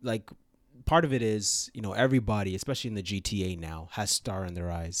 like, part of it is, everybody, especially in the GTA now, has star in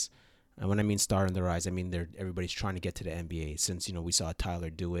their eyes. And when I mean star in their eyes, I mean everybody's trying to get to the NBA. Since we saw Tyler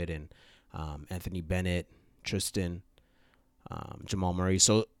do it, and Anthony Bennett, Tristan, Jamal Murray.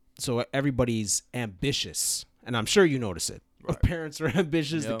 So everybody's ambitious, and I'm sure you notice it. Right. The parents are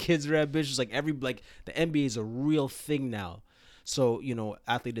ambitious, the kids are ambitious. Like the NBA is a real thing now. So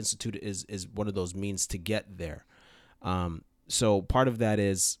Athlete Institute is one of those means to get there. So part of that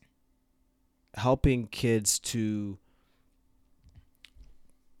is helping kids to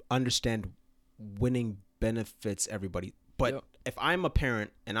understand winning benefits everybody. But if I'm a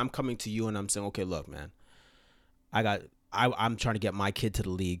parent and I'm coming to you and I'm saying, okay, look, man, I'm trying to get my kid to the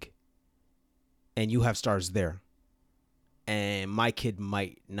league, and you have stars there, and my kid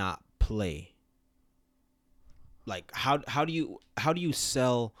might not play. Like, how do you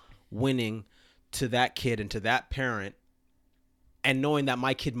sell winning to that kid and to that parent, and knowing that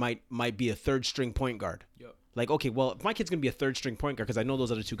my kid might be a third string point guard? Yep. Like, okay, well, if my kid's gonna be a third string point guard because I know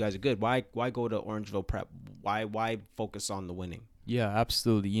those other two guys are good, why go to Orangeville Prep? Why focus on the winning? Yeah,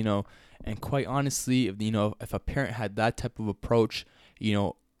 absolutely. And quite honestly, if a parent had that type of approach,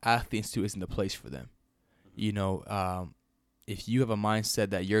 Athlete Institute isn't the place for them. If you have a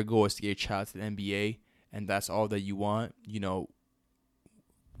mindset that your goal is to get your child to the NBA and that's all that you want,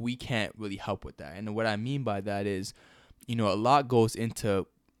 we can't really help with that. And what I mean by that is, a lot goes into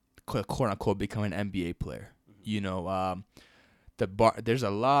quote unquote becoming an NBA player. There's a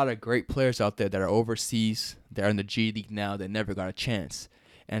lot of great players out there that are overseas. They're in the G League now. They never got a chance.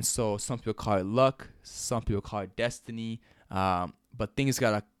 And so some people call it luck. Some people call it destiny. But things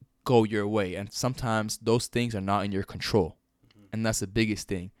got to go your way. And sometimes those things are not in your control. And that's the biggest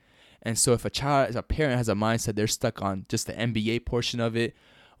thing. And so if a parent has a mindset they're stuck on just the NBA portion of it,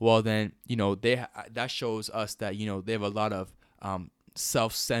 well then, that shows us that, they have a lot of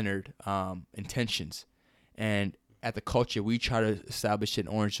self-centered intentions. And at the culture we try to establish in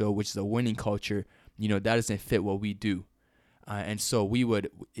Orangeville, which is a winning culture, that doesn't fit what we do. And so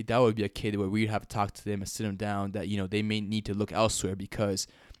that would be a kid where we'd have to talk to them and sit them down that, they may need to look elsewhere, because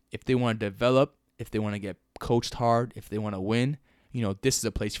if they want to develop, if they want to get coached hard, if they want to win, this is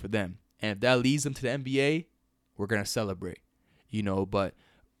a place for them. And if that leads them to the NBA, we're going to celebrate, but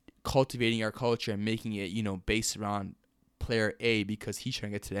cultivating our culture and making it, based around player A because he's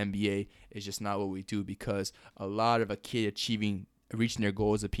trying to get to the NBA is just not what we do, because a lot of a kid reaching their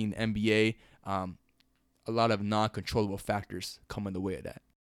goals of being the NBA, a lot of non-controllable factors come in the way of that.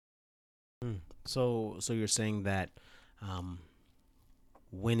 So you're saying that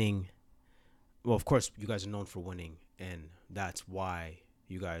winning, well, of course you guys are known for winning, and that's why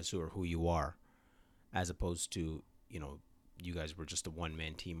you guys are who you are, as opposed to, you guys were just a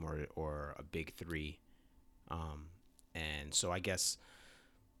one-man team or a big three. And so I guess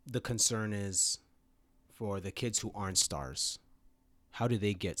the concern is for the kids who aren't stars, how do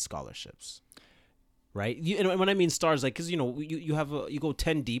they get scholarships? Right? And when I mean stars, like, because, you go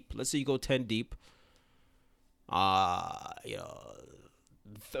 10 deep. Let's say you go 10 deep. The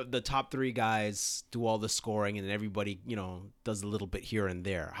top three guys do all the scoring, and then everybody, does a little bit here and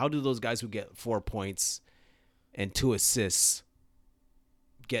there. How do those guys who get 4 points and 2 assists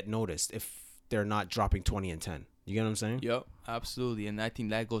get noticed if they're not dropping 20 and 10? You get what I'm saying? Yep, absolutely. And I think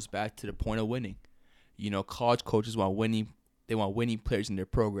that goes back to the point of winning. College coaches want winning. They want winning players in their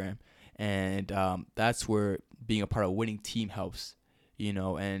program. And that's where being a part of a winning team helps,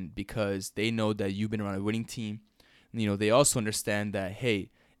 and because they know that you've been around a winning team, they also understand that,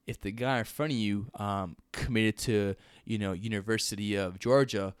 hey, if the guy in front of you committed to, University of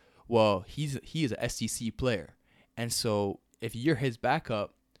Georgia, well, he is a SEC player. And so if you're his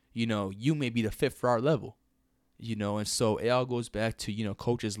backup, you may be the fit for our level, and so it all goes back to,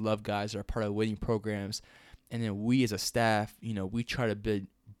 coaches love guys that are part of winning programs. And then we as a staff, we try to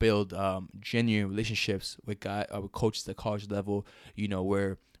build genuine relationships with coaches at college level,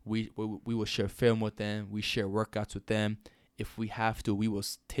 where we will share film with them. We share workouts with them. If we have to, we will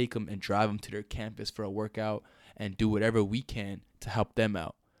take them and drive them to their campus for a workout and do whatever we can to help them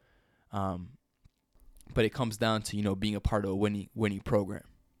out. But it comes down to, being a part of a winning program.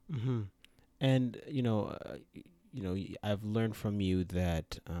 Mm-hmm. And, I've learned from you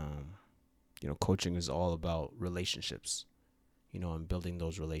that, coaching is all about relationships, and building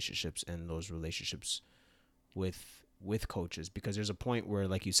those relationships with coaches, because there's a point where,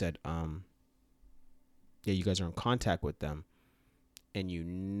 like you said, you guys are in contact with them and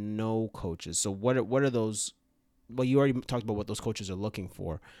coaches. So what are those? Well, you already talked about what those coaches are looking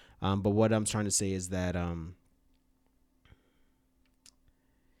for. But what I'm trying to say is that,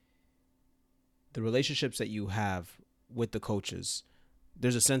 the relationships that you have with the coaches,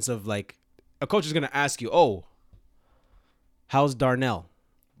 there's a sense of like a coach is going to ask you, "Oh, how's Darnell?"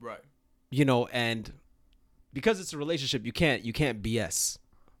 Right. You know, and because it's a relationship, you can't BS.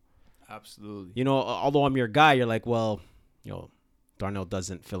 Absolutely. You know, although I'm your guy, you're like, well, you know, Darnell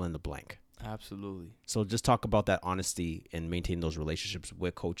doesn't fill in the blank. Absolutely. So just talk about that honesty and maintain those relationships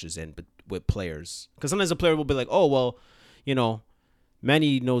with coaches and with players. Because sometimes a player will be like, oh, well, you know,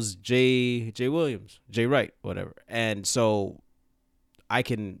 Manny knows Jay Williams, Jay Wright, whatever. And so I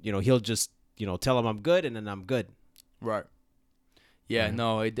can, you know, he'll just, you know, tell him I'm good and then I'm good. Right. Yeah,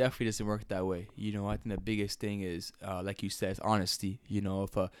 no, it definitely doesn't work that way. You know, I think the biggest thing is, like you said, is honesty. You know,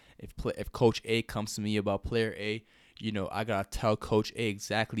 if Coach A comes to me about player A, you know, I gotta tell Coach A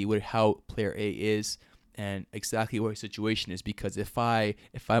exactly how player A is and exactly what his situation is. Because if I'm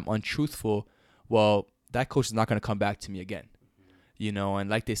untruthful, well, that coach is not gonna come back to me again. You know, and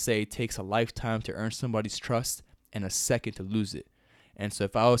like they say, it takes a lifetime to earn somebody's trust and a second to lose it. And so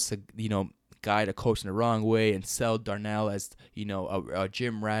if I was to, you know, guide a coach in the wrong way and sell Darnell as, you know, a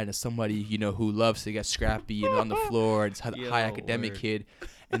gym rat and somebody, you know, who loves to get scrappy and on the floor and is a high academic kid,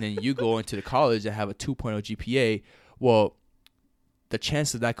 and then you go into the college and have a 2.0 GPA, well, the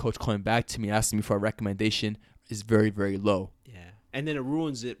chance of that coach coming back to me asking me for a recommendation is very, very low. Yeah. And then it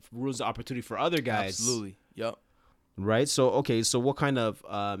ruins the opportunity for other guys. Absolutely. Yep. Right? So, okay, so what kind of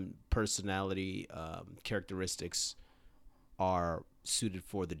personality characteristics are suited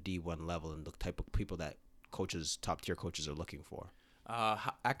for the D1 level and the type of people that coaches, top-tier coaches are looking for?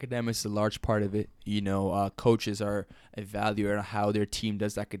 Academics is a large part of it. You know, coaches are evaluated on how their team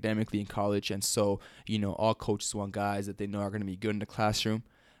does academically in college. And so, you know, all coaches want guys that they know are going to be good in the classroom.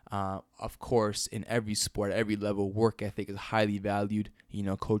 Of course, in every sport, at every level, work ethic is highly valued. You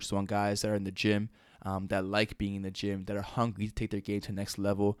know, coaches want guys that are in the gym, that like being in the gym, that are hungry to take their game to the next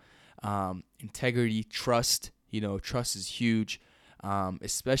level. Integrity, trust. You know, trust is huge.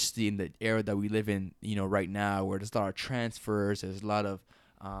 Especially in the era that we live in, you know, right now, where there's a lot of transfers, there's a lot of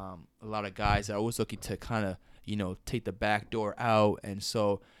guys that are always looking to kind of, you know, take the back door out. And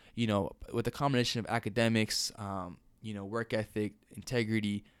so, you know, with the combination of academics, you know, work ethic,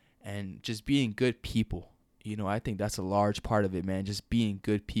 integrity, and just being good people, you know, I think that's a large part of it, man, just being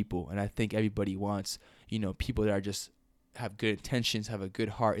good people. And I think everybody wants, you know, people that are just have good intentions, have a good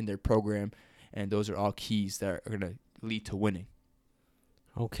heart in their program. And those are all keys that are going to lead to winning.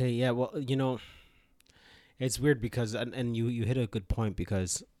 Okay, yeah, well, you know, it's weird because, and you hit a good point,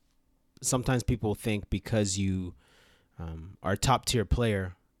 because sometimes people think because you are a top-tier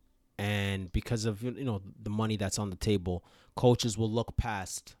player and because of, you know, the money that's on the table, coaches will look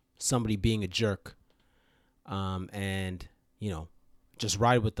past somebody being a jerk and, you know, just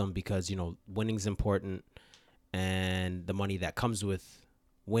ride with them because, you know, winning's important and the money that comes with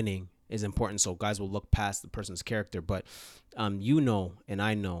winning is important. So guys will look past the person's character. But you know, and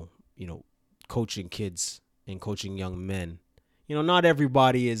I know, you know, coaching kids and coaching young men, you know, not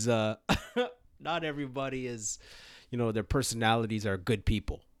everybody is you know, their personalities are good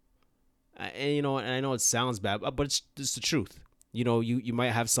people. And you know, and I know it sounds bad, but it's the truth. You know, you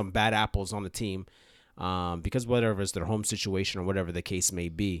might have some bad apples on the team because whatever is their home situation or whatever the case may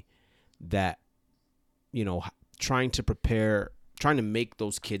be, that, you know, trying to make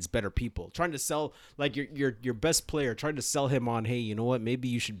those kids better people, trying to sell, like your best player, trying to sell him on, hey, you know what, maybe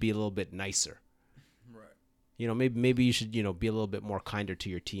you should be a little bit nicer. Right. You know, maybe you should, you know, be a little bit more kinder to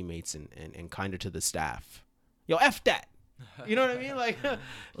your teammates and kinder to the staff. Yo, F that. You know what I mean? Like,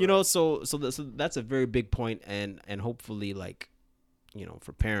 you know, so that's a very big point, and hopefully, like, you know,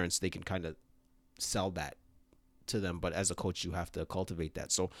 for parents, they can kind of sell that to them. But as a coach, you have to cultivate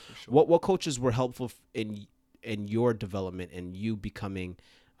that. So sure. What coaches were helpful in your development and you becoming,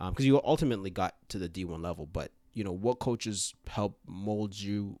 because you ultimately got to the D1 level, but, you know, what coaches help mold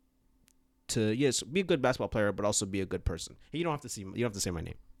you to, yes, be a good basketball player, but also be a good person? You don't have to say my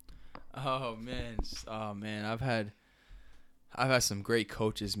name. Oh man, I've had some great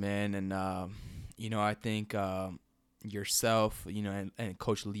coaches, man, and you know, I think yourself, you know, and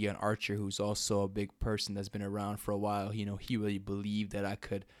Coach Leon Archer, who's also a big person that's been around for a while. You know, he really believed that I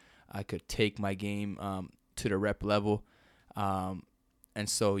could take my game to the rep level, and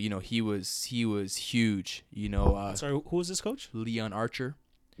so, you know, he was huge. You know, sorry, who was this coach? Leon Archer.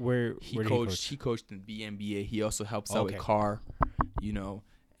 Where he coached in the NBA. He also helps out with Carr, you know,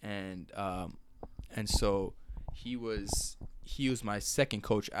 and so he was my second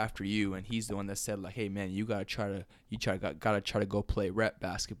coach after you, and he's the one that said, like, hey man, you gotta try to go play rep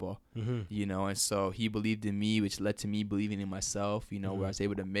basketball, you know. And so he believed in me, which led to me believing in myself, you know, where I was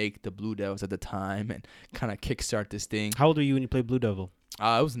able to make the Blue Devils at the time and kind of kickstart this thing. How old were you when you played Blue Devil?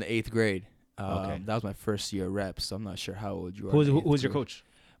 I was in the 8th grade. Okay. That was my first year rep, so I'm not sure how old you are. Who in was your eighth grade. coach?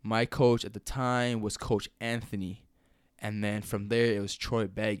 My coach at the time was Coach Anthony, and then from there it was Troy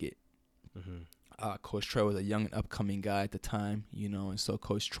Baggett. Coach Troy was a young and upcoming guy at the time, and so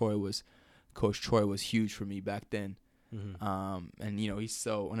Coach Troy was huge for me back then. And he's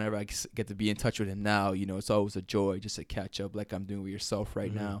so, whenever I get to be in touch with him now, it's always a joy just to catch up like I'm doing with yourself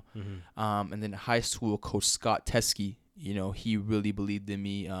right now. And then in high school, Coach Scott Teskey, he really believed in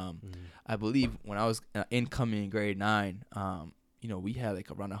me. I believe when I was incoming in grade 9, we had like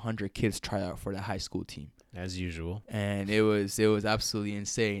around 100 kids try out for the high school team. As usual. And it was absolutely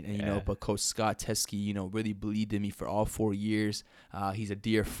insane. And, but Coach Scott Teskey, really believed in me for all 4 years. He's a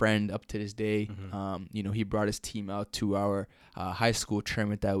dear friend up to this day. He brought his team out to our high school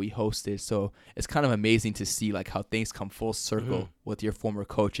tournament that we hosted. So it's kind of amazing to see like how things come full circle with your former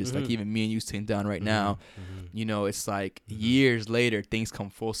coaches. Like even me and you sitting down right now, it's like years later, things come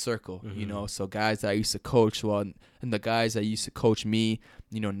full circle, So guys that I used to coach, and the guys that used to coach me,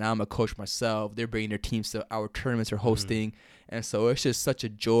 now I'm a coach myself. They're bringing their teams to our tournaments we're hosting. And so it's just such a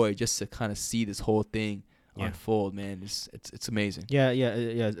joy just to kind of see this whole thing unfold, man. It's amazing. Yeah.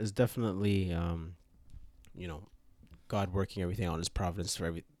 It's definitely, God working everything out in his providence for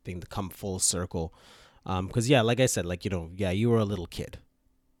everything to come full circle. Because, like I said, you were a little kid,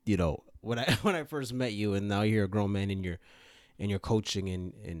 when I first met you, and now you're a grown man and you're coaching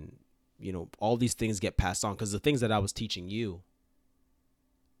and all these things get passed on. Because the things that I was teaching you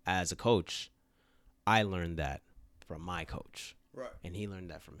as a coach, I learned that from my coach, right? And he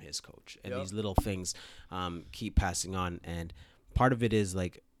learned that from his coach, and these little things keep passing on. And part of it is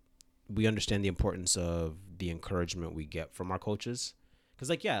like we understand the importance of the encouragement we get from our coaches,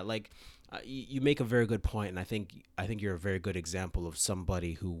 because you make a very good point, and I think you're a very good example of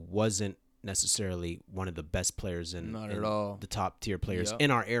somebody who wasn't necessarily one of the best players in the top tier players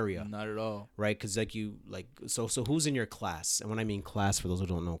in our area. Not at all. Right? Because so who's in your class? And when I mean class, for those who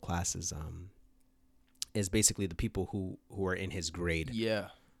don't know, classes is basically the people who are in his grade. Yeah.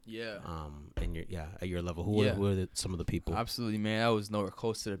 And at your level, who are some of the people? Absolutely, man. I was nowhere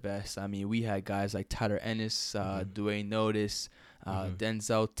close to the best. I mean, we had guys like Tyler Ennis, Dwayne Notice,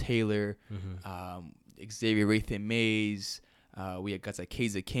 Denzel Taylor, Xavier Rathan Mays. We had guys like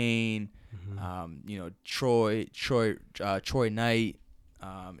Kaiser Kane, Troy Knight.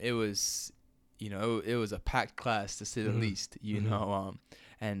 It was, it was a packed class to say the least,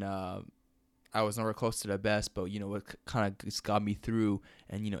 and I was nowhere close to the best, but what kind of just got me through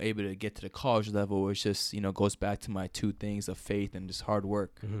and able to get to the college level was just goes back to my two things of faith and just hard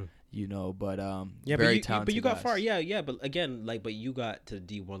work. But very talented. But you got guys. far, but again, but you got to the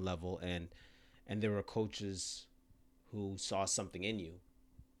D1 level, and there were coaches who saw something in you,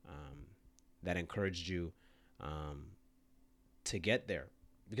 that encouraged you, to get there.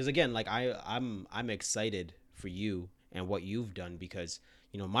 Because again, I'm excited for you and what you've done, because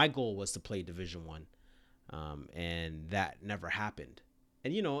my goal was to play Division I, and that never happened.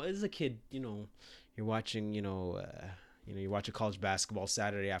 And as a kid, you're watching, you're watching college basketball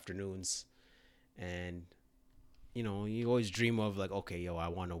Saturday afternoons, and you always dream of I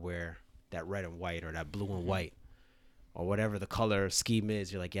want to wear that red and white or that blue and white, or whatever the color scheme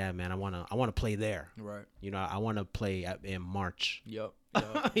is. You're like, yeah, man, I want to play there. Right. I want to play in March. Yep. I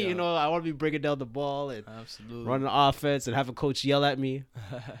want to be bringing down the ball and absolutely running the offense and have a coach yell at me.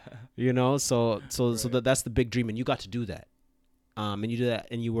 So that's the big dream, and you got to do that. And you do that,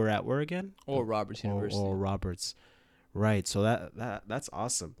 and you were at where again? Or Roberts University. Or Roberts. Right. So that's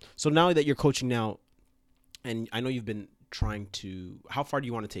awesome. So now that you're coaching now, and I know you've been trying to, how far do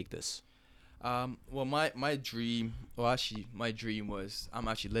you want to take this? Well, my dream was, I'm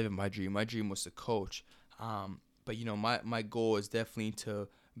actually living my dream. My dream was to coach. But my goal is definitely to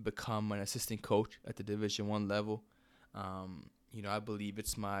become an assistant coach at the Division I level. I believe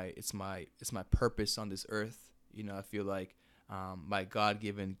it's my purpose on this earth. I feel like my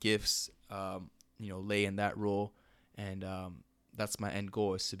God-given gifts, lay in that role, and that's my end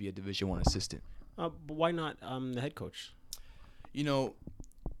goal, is to be a Division I assistant. But why not the head coach?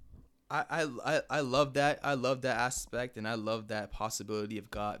 I love that. I love that aspect, and I love that possibility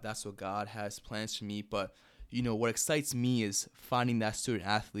of God. That's what God has plans for me. But what excites me is finding that student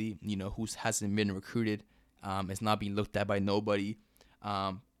athlete, who hasn't been recruited, is not being looked at by nobody,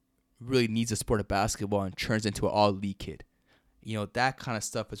 really needs the sport of basketball and turns into an all-league kid. That kind of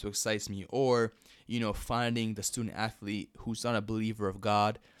stuff is what excites me. Or, finding the student athlete who's not a believer of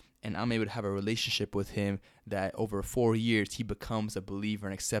God, and I'm able to have a relationship with him that over 4 years he becomes a believer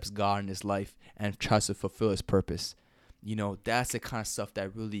and accepts God in his life and tries to fulfill his purpose. That's the kind of stuff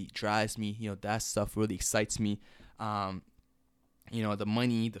that really drives me. That stuff really excites me. you know, the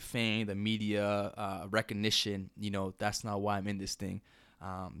money, the fame, the media, recognition, you know, that's not why I'm in this thing.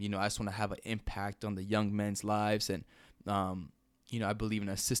 You know, I just want to have an impact on the young men's lives. And, you know, I believe an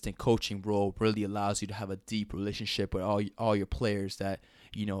assistant coaching role really allows you to have a deep relationship with all your players that,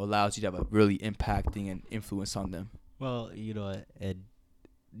 you know, allows you to have a really impacting and influence on them. Well, you know, and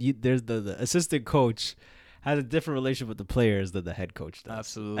there's the assistant coach has a different relationship with the players than the head coach does.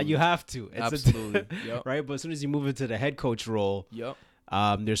 Absolutely. And you have to. It's Absolutely. Yep. Right? But as soon as you move into the head coach role, Yep.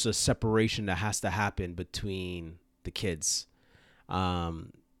 There's a separation that has to happen between the kids.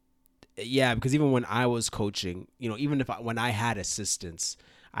 Yeah, because even when I was coaching, you know, even when I had assistants,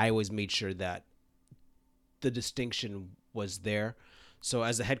 I always made sure that the distinction was there. So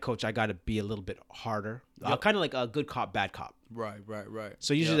as a head coach, I got to be a little bit harder, kind of like a good cop, bad cop. Right.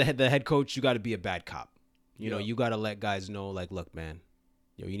 So usually the head coach, you got to be a bad cop. You know, Yep. you got to let guys know, like, look, man,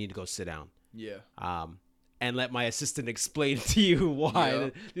 you know, you need to go sit down. Yeah. And let my assistant explain to you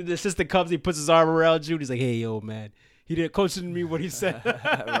why. Yeah. The assistant comes, he puts his arm around you, and he's like, hey, yo, man, he didn't coach me what he said.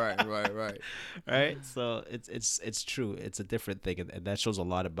 Right. Right. So it's true. It's a different thing, and that shows a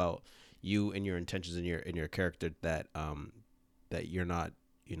lot about you and your intentions and your character, that that you're not,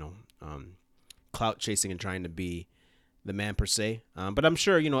 you know, clout chasing and trying to be the man per se. But I'm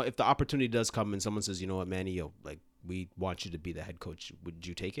sure, you know, if the opportunity does come and someone says, you know what, Manny, yo, like, we want you to be the head coach, would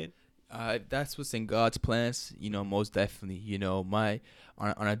you take it? That's what's in God's plans, you know, most definitely. You know,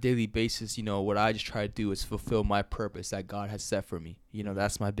 on a daily basis, you know, what I just try to do is fulfill my purpose that God has set for me. You know,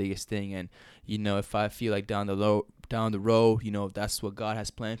 that's my biggest thing. And, you know, if I feel like down the road, you know, that's what God has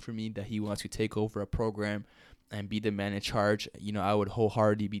planned for me, that he wants to take over a program and be the man in charge, you know, I would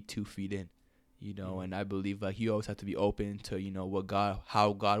wholeheartedly be 2 feet in, you know. And I believe, like, you always have to be open to, you know,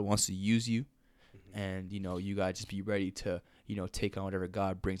 how God wants to use you. And, you know, you got to just be ready to, you know, take on whatever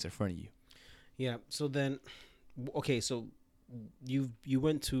God brings in front of you. Yeah. So then, okay, so you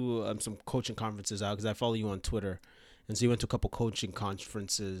went to some coaching conferences out, because I follow you on Twitter. And so you went to a couple coaching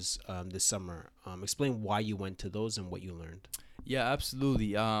conferences this summer. Explain why you went to those and what you learned. Yeah,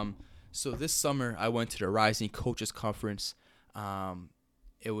 absolutely. So this summer I went to the Rising Coaches Conference.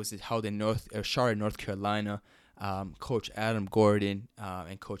 It was held in Charlotte, North Carolina. Coach Adam Gordon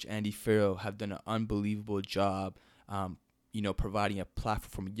and Coach Andy Farrell have done an unbelievable job, you know, providing a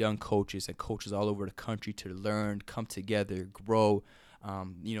platform for young coaches and coaches all over the country to learn, come together, grow.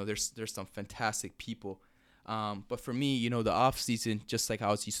 You know, there's some fantastic people. But for me, you know, the off season, just like I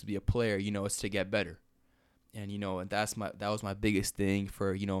was used to be a player, you know, it's to get better. And, you know, and that was my biggest thing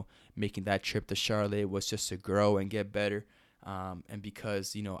for, you know, making that trip to Charlotte, was just to grow and get better. And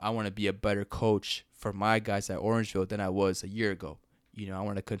because, you know, I want to be a better coach for my guys at Orangeville than I was a year ago. You know, I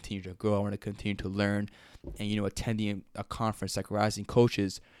want to continue to grow. I want to continue to learn. And, you know, attending a conference like Rising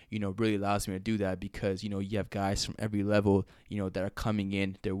Coaches, you know, really allows me to do that, because, you know, you have guys from every level, you know, that are coming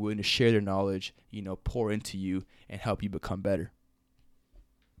in. They're willing to share their knowledge, you know, pour into you and help you become better.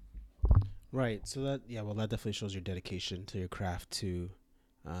 Right. So that definitely shows your dedication to your craft to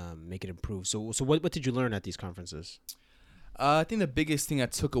make it improve. So what did you learn at these conferences? I think the biggest thing I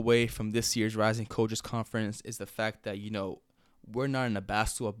took away from this year's Rising Coaches Conference is the fact that, you know, we're not in a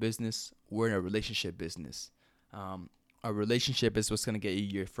basketball business. We're in a relationship business. A relationship is what's going to get you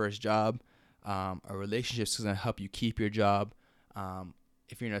your first job. A relationship is going to help you keep your job.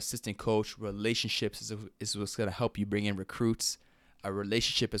 If you're an assistant coach, relationships is what's going to help you bring in recruits. A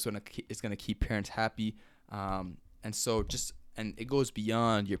relationship is going to keep parents happy. And it goes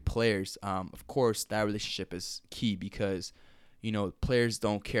beyond your players. Of course, that relationship is key, because, you know, players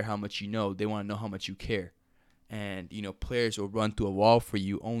don't care how much you know. They want to know how much you care. And, you know, players will run through a wall for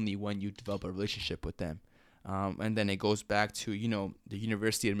you only when you develop a relationship with them. And then it goes back to, you know, the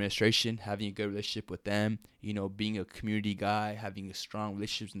university administration, having a good relationship with them, you know, being a community guy, having a strong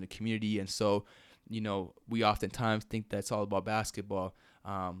relationships in the community. And so, you know, we oftentimes think that's all about basketball.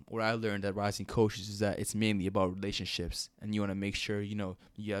 What I learned at Rising Coaches is that it's mainly about relationships, and you want to make sure, you know,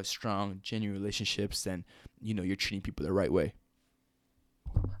 you have strong, genuine relationships, and, you know, you're treating people the right way.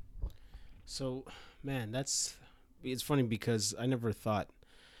 So, man, it's funny, because I never thought,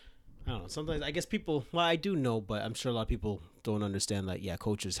 I don't know, sometimes I guess people, well, I do know, but I'm sure a lot of people don't understand that, yeah,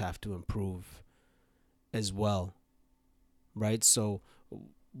 coaches have to improve as well, right? So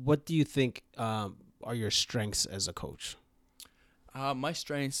what do you think are your strengths as a coach? My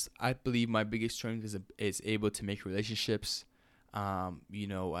strengths, I believe my biggest strength is able to make relationships. You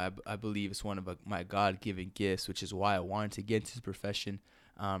know, I believe it's one of my God-given gifts, which is why I wanted to get into this profession.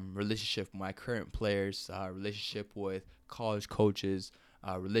 Relationship with my current players, relationship with college coaches,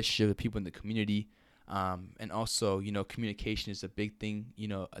 relationship with people in the community. And also, you know, communication is a big thing, you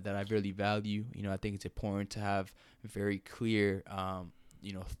know, that I really value. You know, I think it's important to have very clear,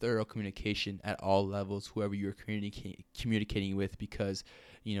 you know, thorough communication at all levels, whoever you're communicating with, because,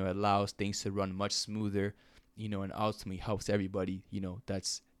 you know, it allows things to run much smoother, you know, and ultimately helps everybody, you know,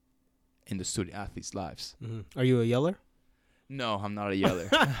 that's in the student athletes' lives. Are you a yeller? No, I'm not a yeller.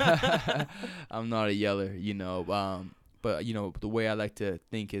 I'm not a yeller, you know. But, you know, the way I like to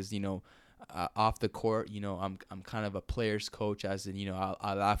think is, you know, off the court, you know, I'm kind of a player's coach, as in, you know,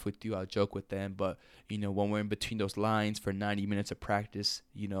 I'll laugh with you, I'll joke with them, but, you know, when we're in between those lines for 90 minutes of practice,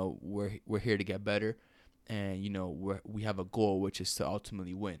 you know, we're here to get better, and, you know, we have a goal, which is to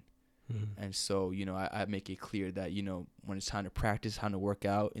ultimately win. And so, you know, I make it clear that, you know, when it's time to practice, time to work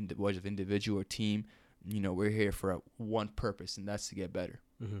out, whether it's individual or team, you know, we're here for one purpose, and that's to get better.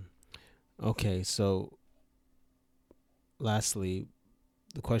 Okay, so lastly,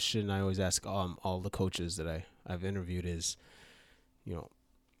 the question I always ask all the coaches that I've interviewed is, you know,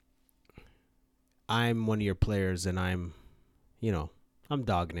 I'm one of your players, and I'm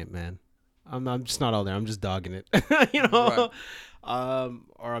dogging it, man. I'm just not all there. I'm just dogging it, you know, right.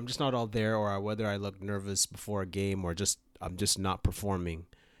 Or I'm just not all there, or whether I look nervous before a game, or I'm just not performing.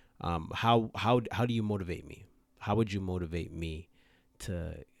 How do you motivate me? How would you motivate me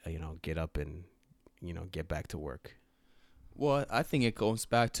to, you know, get up and, you know, get back to work? Well, I think it goes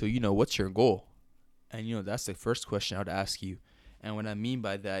back to, you know, what's your goal? And, you know, that's the first question I would ask you. And what I mean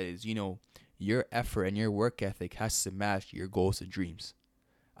by that is, you know, your effort and your work ethic has to match your goals and dreams.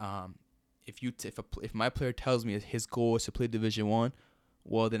 If my player tells me his goal is to play Division I,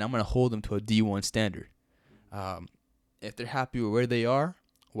 well, then I'm going to hold them to a D1 standard. If they're happy with where they are,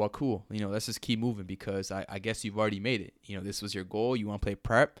 well, cool. You know, let's just keep moving, because I guess you've already made it. You know, this was your goal. You want to play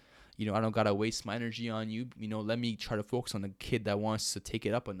prep. You know, I don't got to waste my energy on you. You know, let me try to focus on the kid that wants to take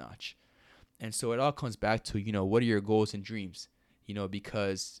it up a notch. And so it all comes back to, you know, what are your goals and dreams? You know,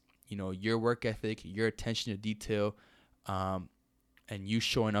 because, you know, your work ethic, your attention to detail, and you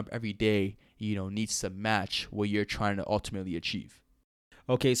showing up every day, you know, needs to match what you're trying to ultimately achieve.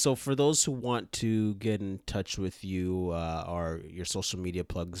 Okay, so for those who want to get in touch with you, or your social media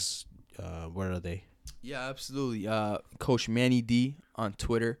plugs, where are they? Yeah, absolutely. Coach Manny D on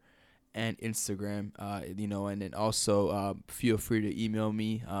Twitter and Instagram, you know, and then also feel free to email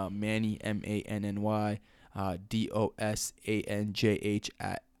me, Manny, MANNY, DOSANJH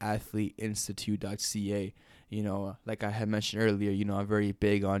at athleteinstitute.ca. You know, like I had mentioned earlier, you know, I'm very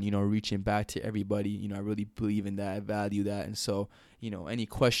big on, you know, reaching back to everybody. You know, I really believe in that. I value that. And so, you know, any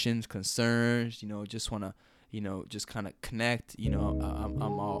questions, concerns, you know, just want to, you know, just kind of connect, you know,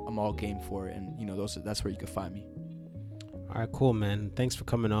 I'm all game for it. And, you know, that's where you can find me. All right, cool, man. Thanks for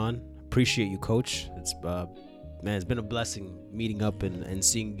coming on. Appreciate you, Coach. It's been a blessing meeting up and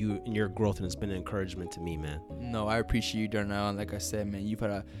seeing you in your growth, and it's been an encouragement to me, man. No, I appreciate you, Darnell. And like I said, man, you've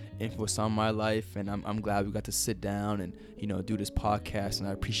had an influence on my life, and I'm glad we got to sit down and, you know, do this podcast, and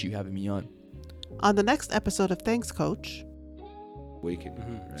I appreciate you having me on. On the next episode of Thanks, Coach. Waking.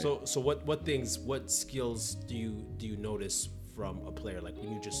 Mm-hmm. Right? So what skills do you notice from a player, like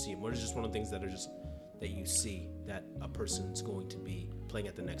when you just see him? What is just one of the things that you see that a person's going to be playing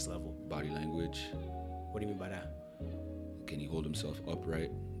at the next level? Body language. What do you mean by that? Can he hold himself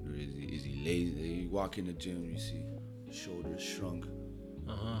upright? Or is he lazy? You walk in the gym, you see shoulders shrunk,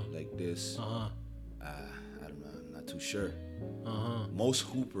 like this. I don't know. I'm not too sure. Most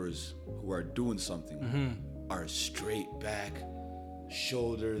hoopers who are doing something are straight back,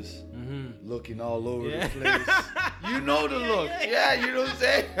 shoulders looking all over the place. You know the look. Yeah, you know what I'm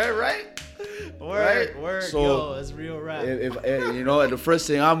saying, right? Word. So, yo, that's real rap. If you know, the first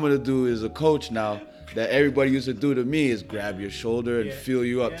thing I'm gonna do as a coach now, that everybody used to do to me, is grab your shoulder and feel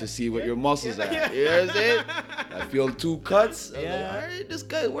you up to see what your muscles are. You know what I'm saying? I feel 2 cuts. I'm like, all right, this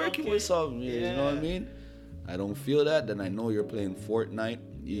guy working with something. You know what I mean? I don't feel that, then I know you're playing Fortnite,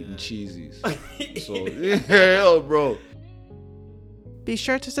 eating cheesies. So, yo, bro. Be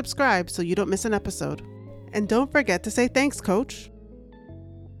sure to subscribe so you don't miss an episode. And don't forget to say thanks, Coach.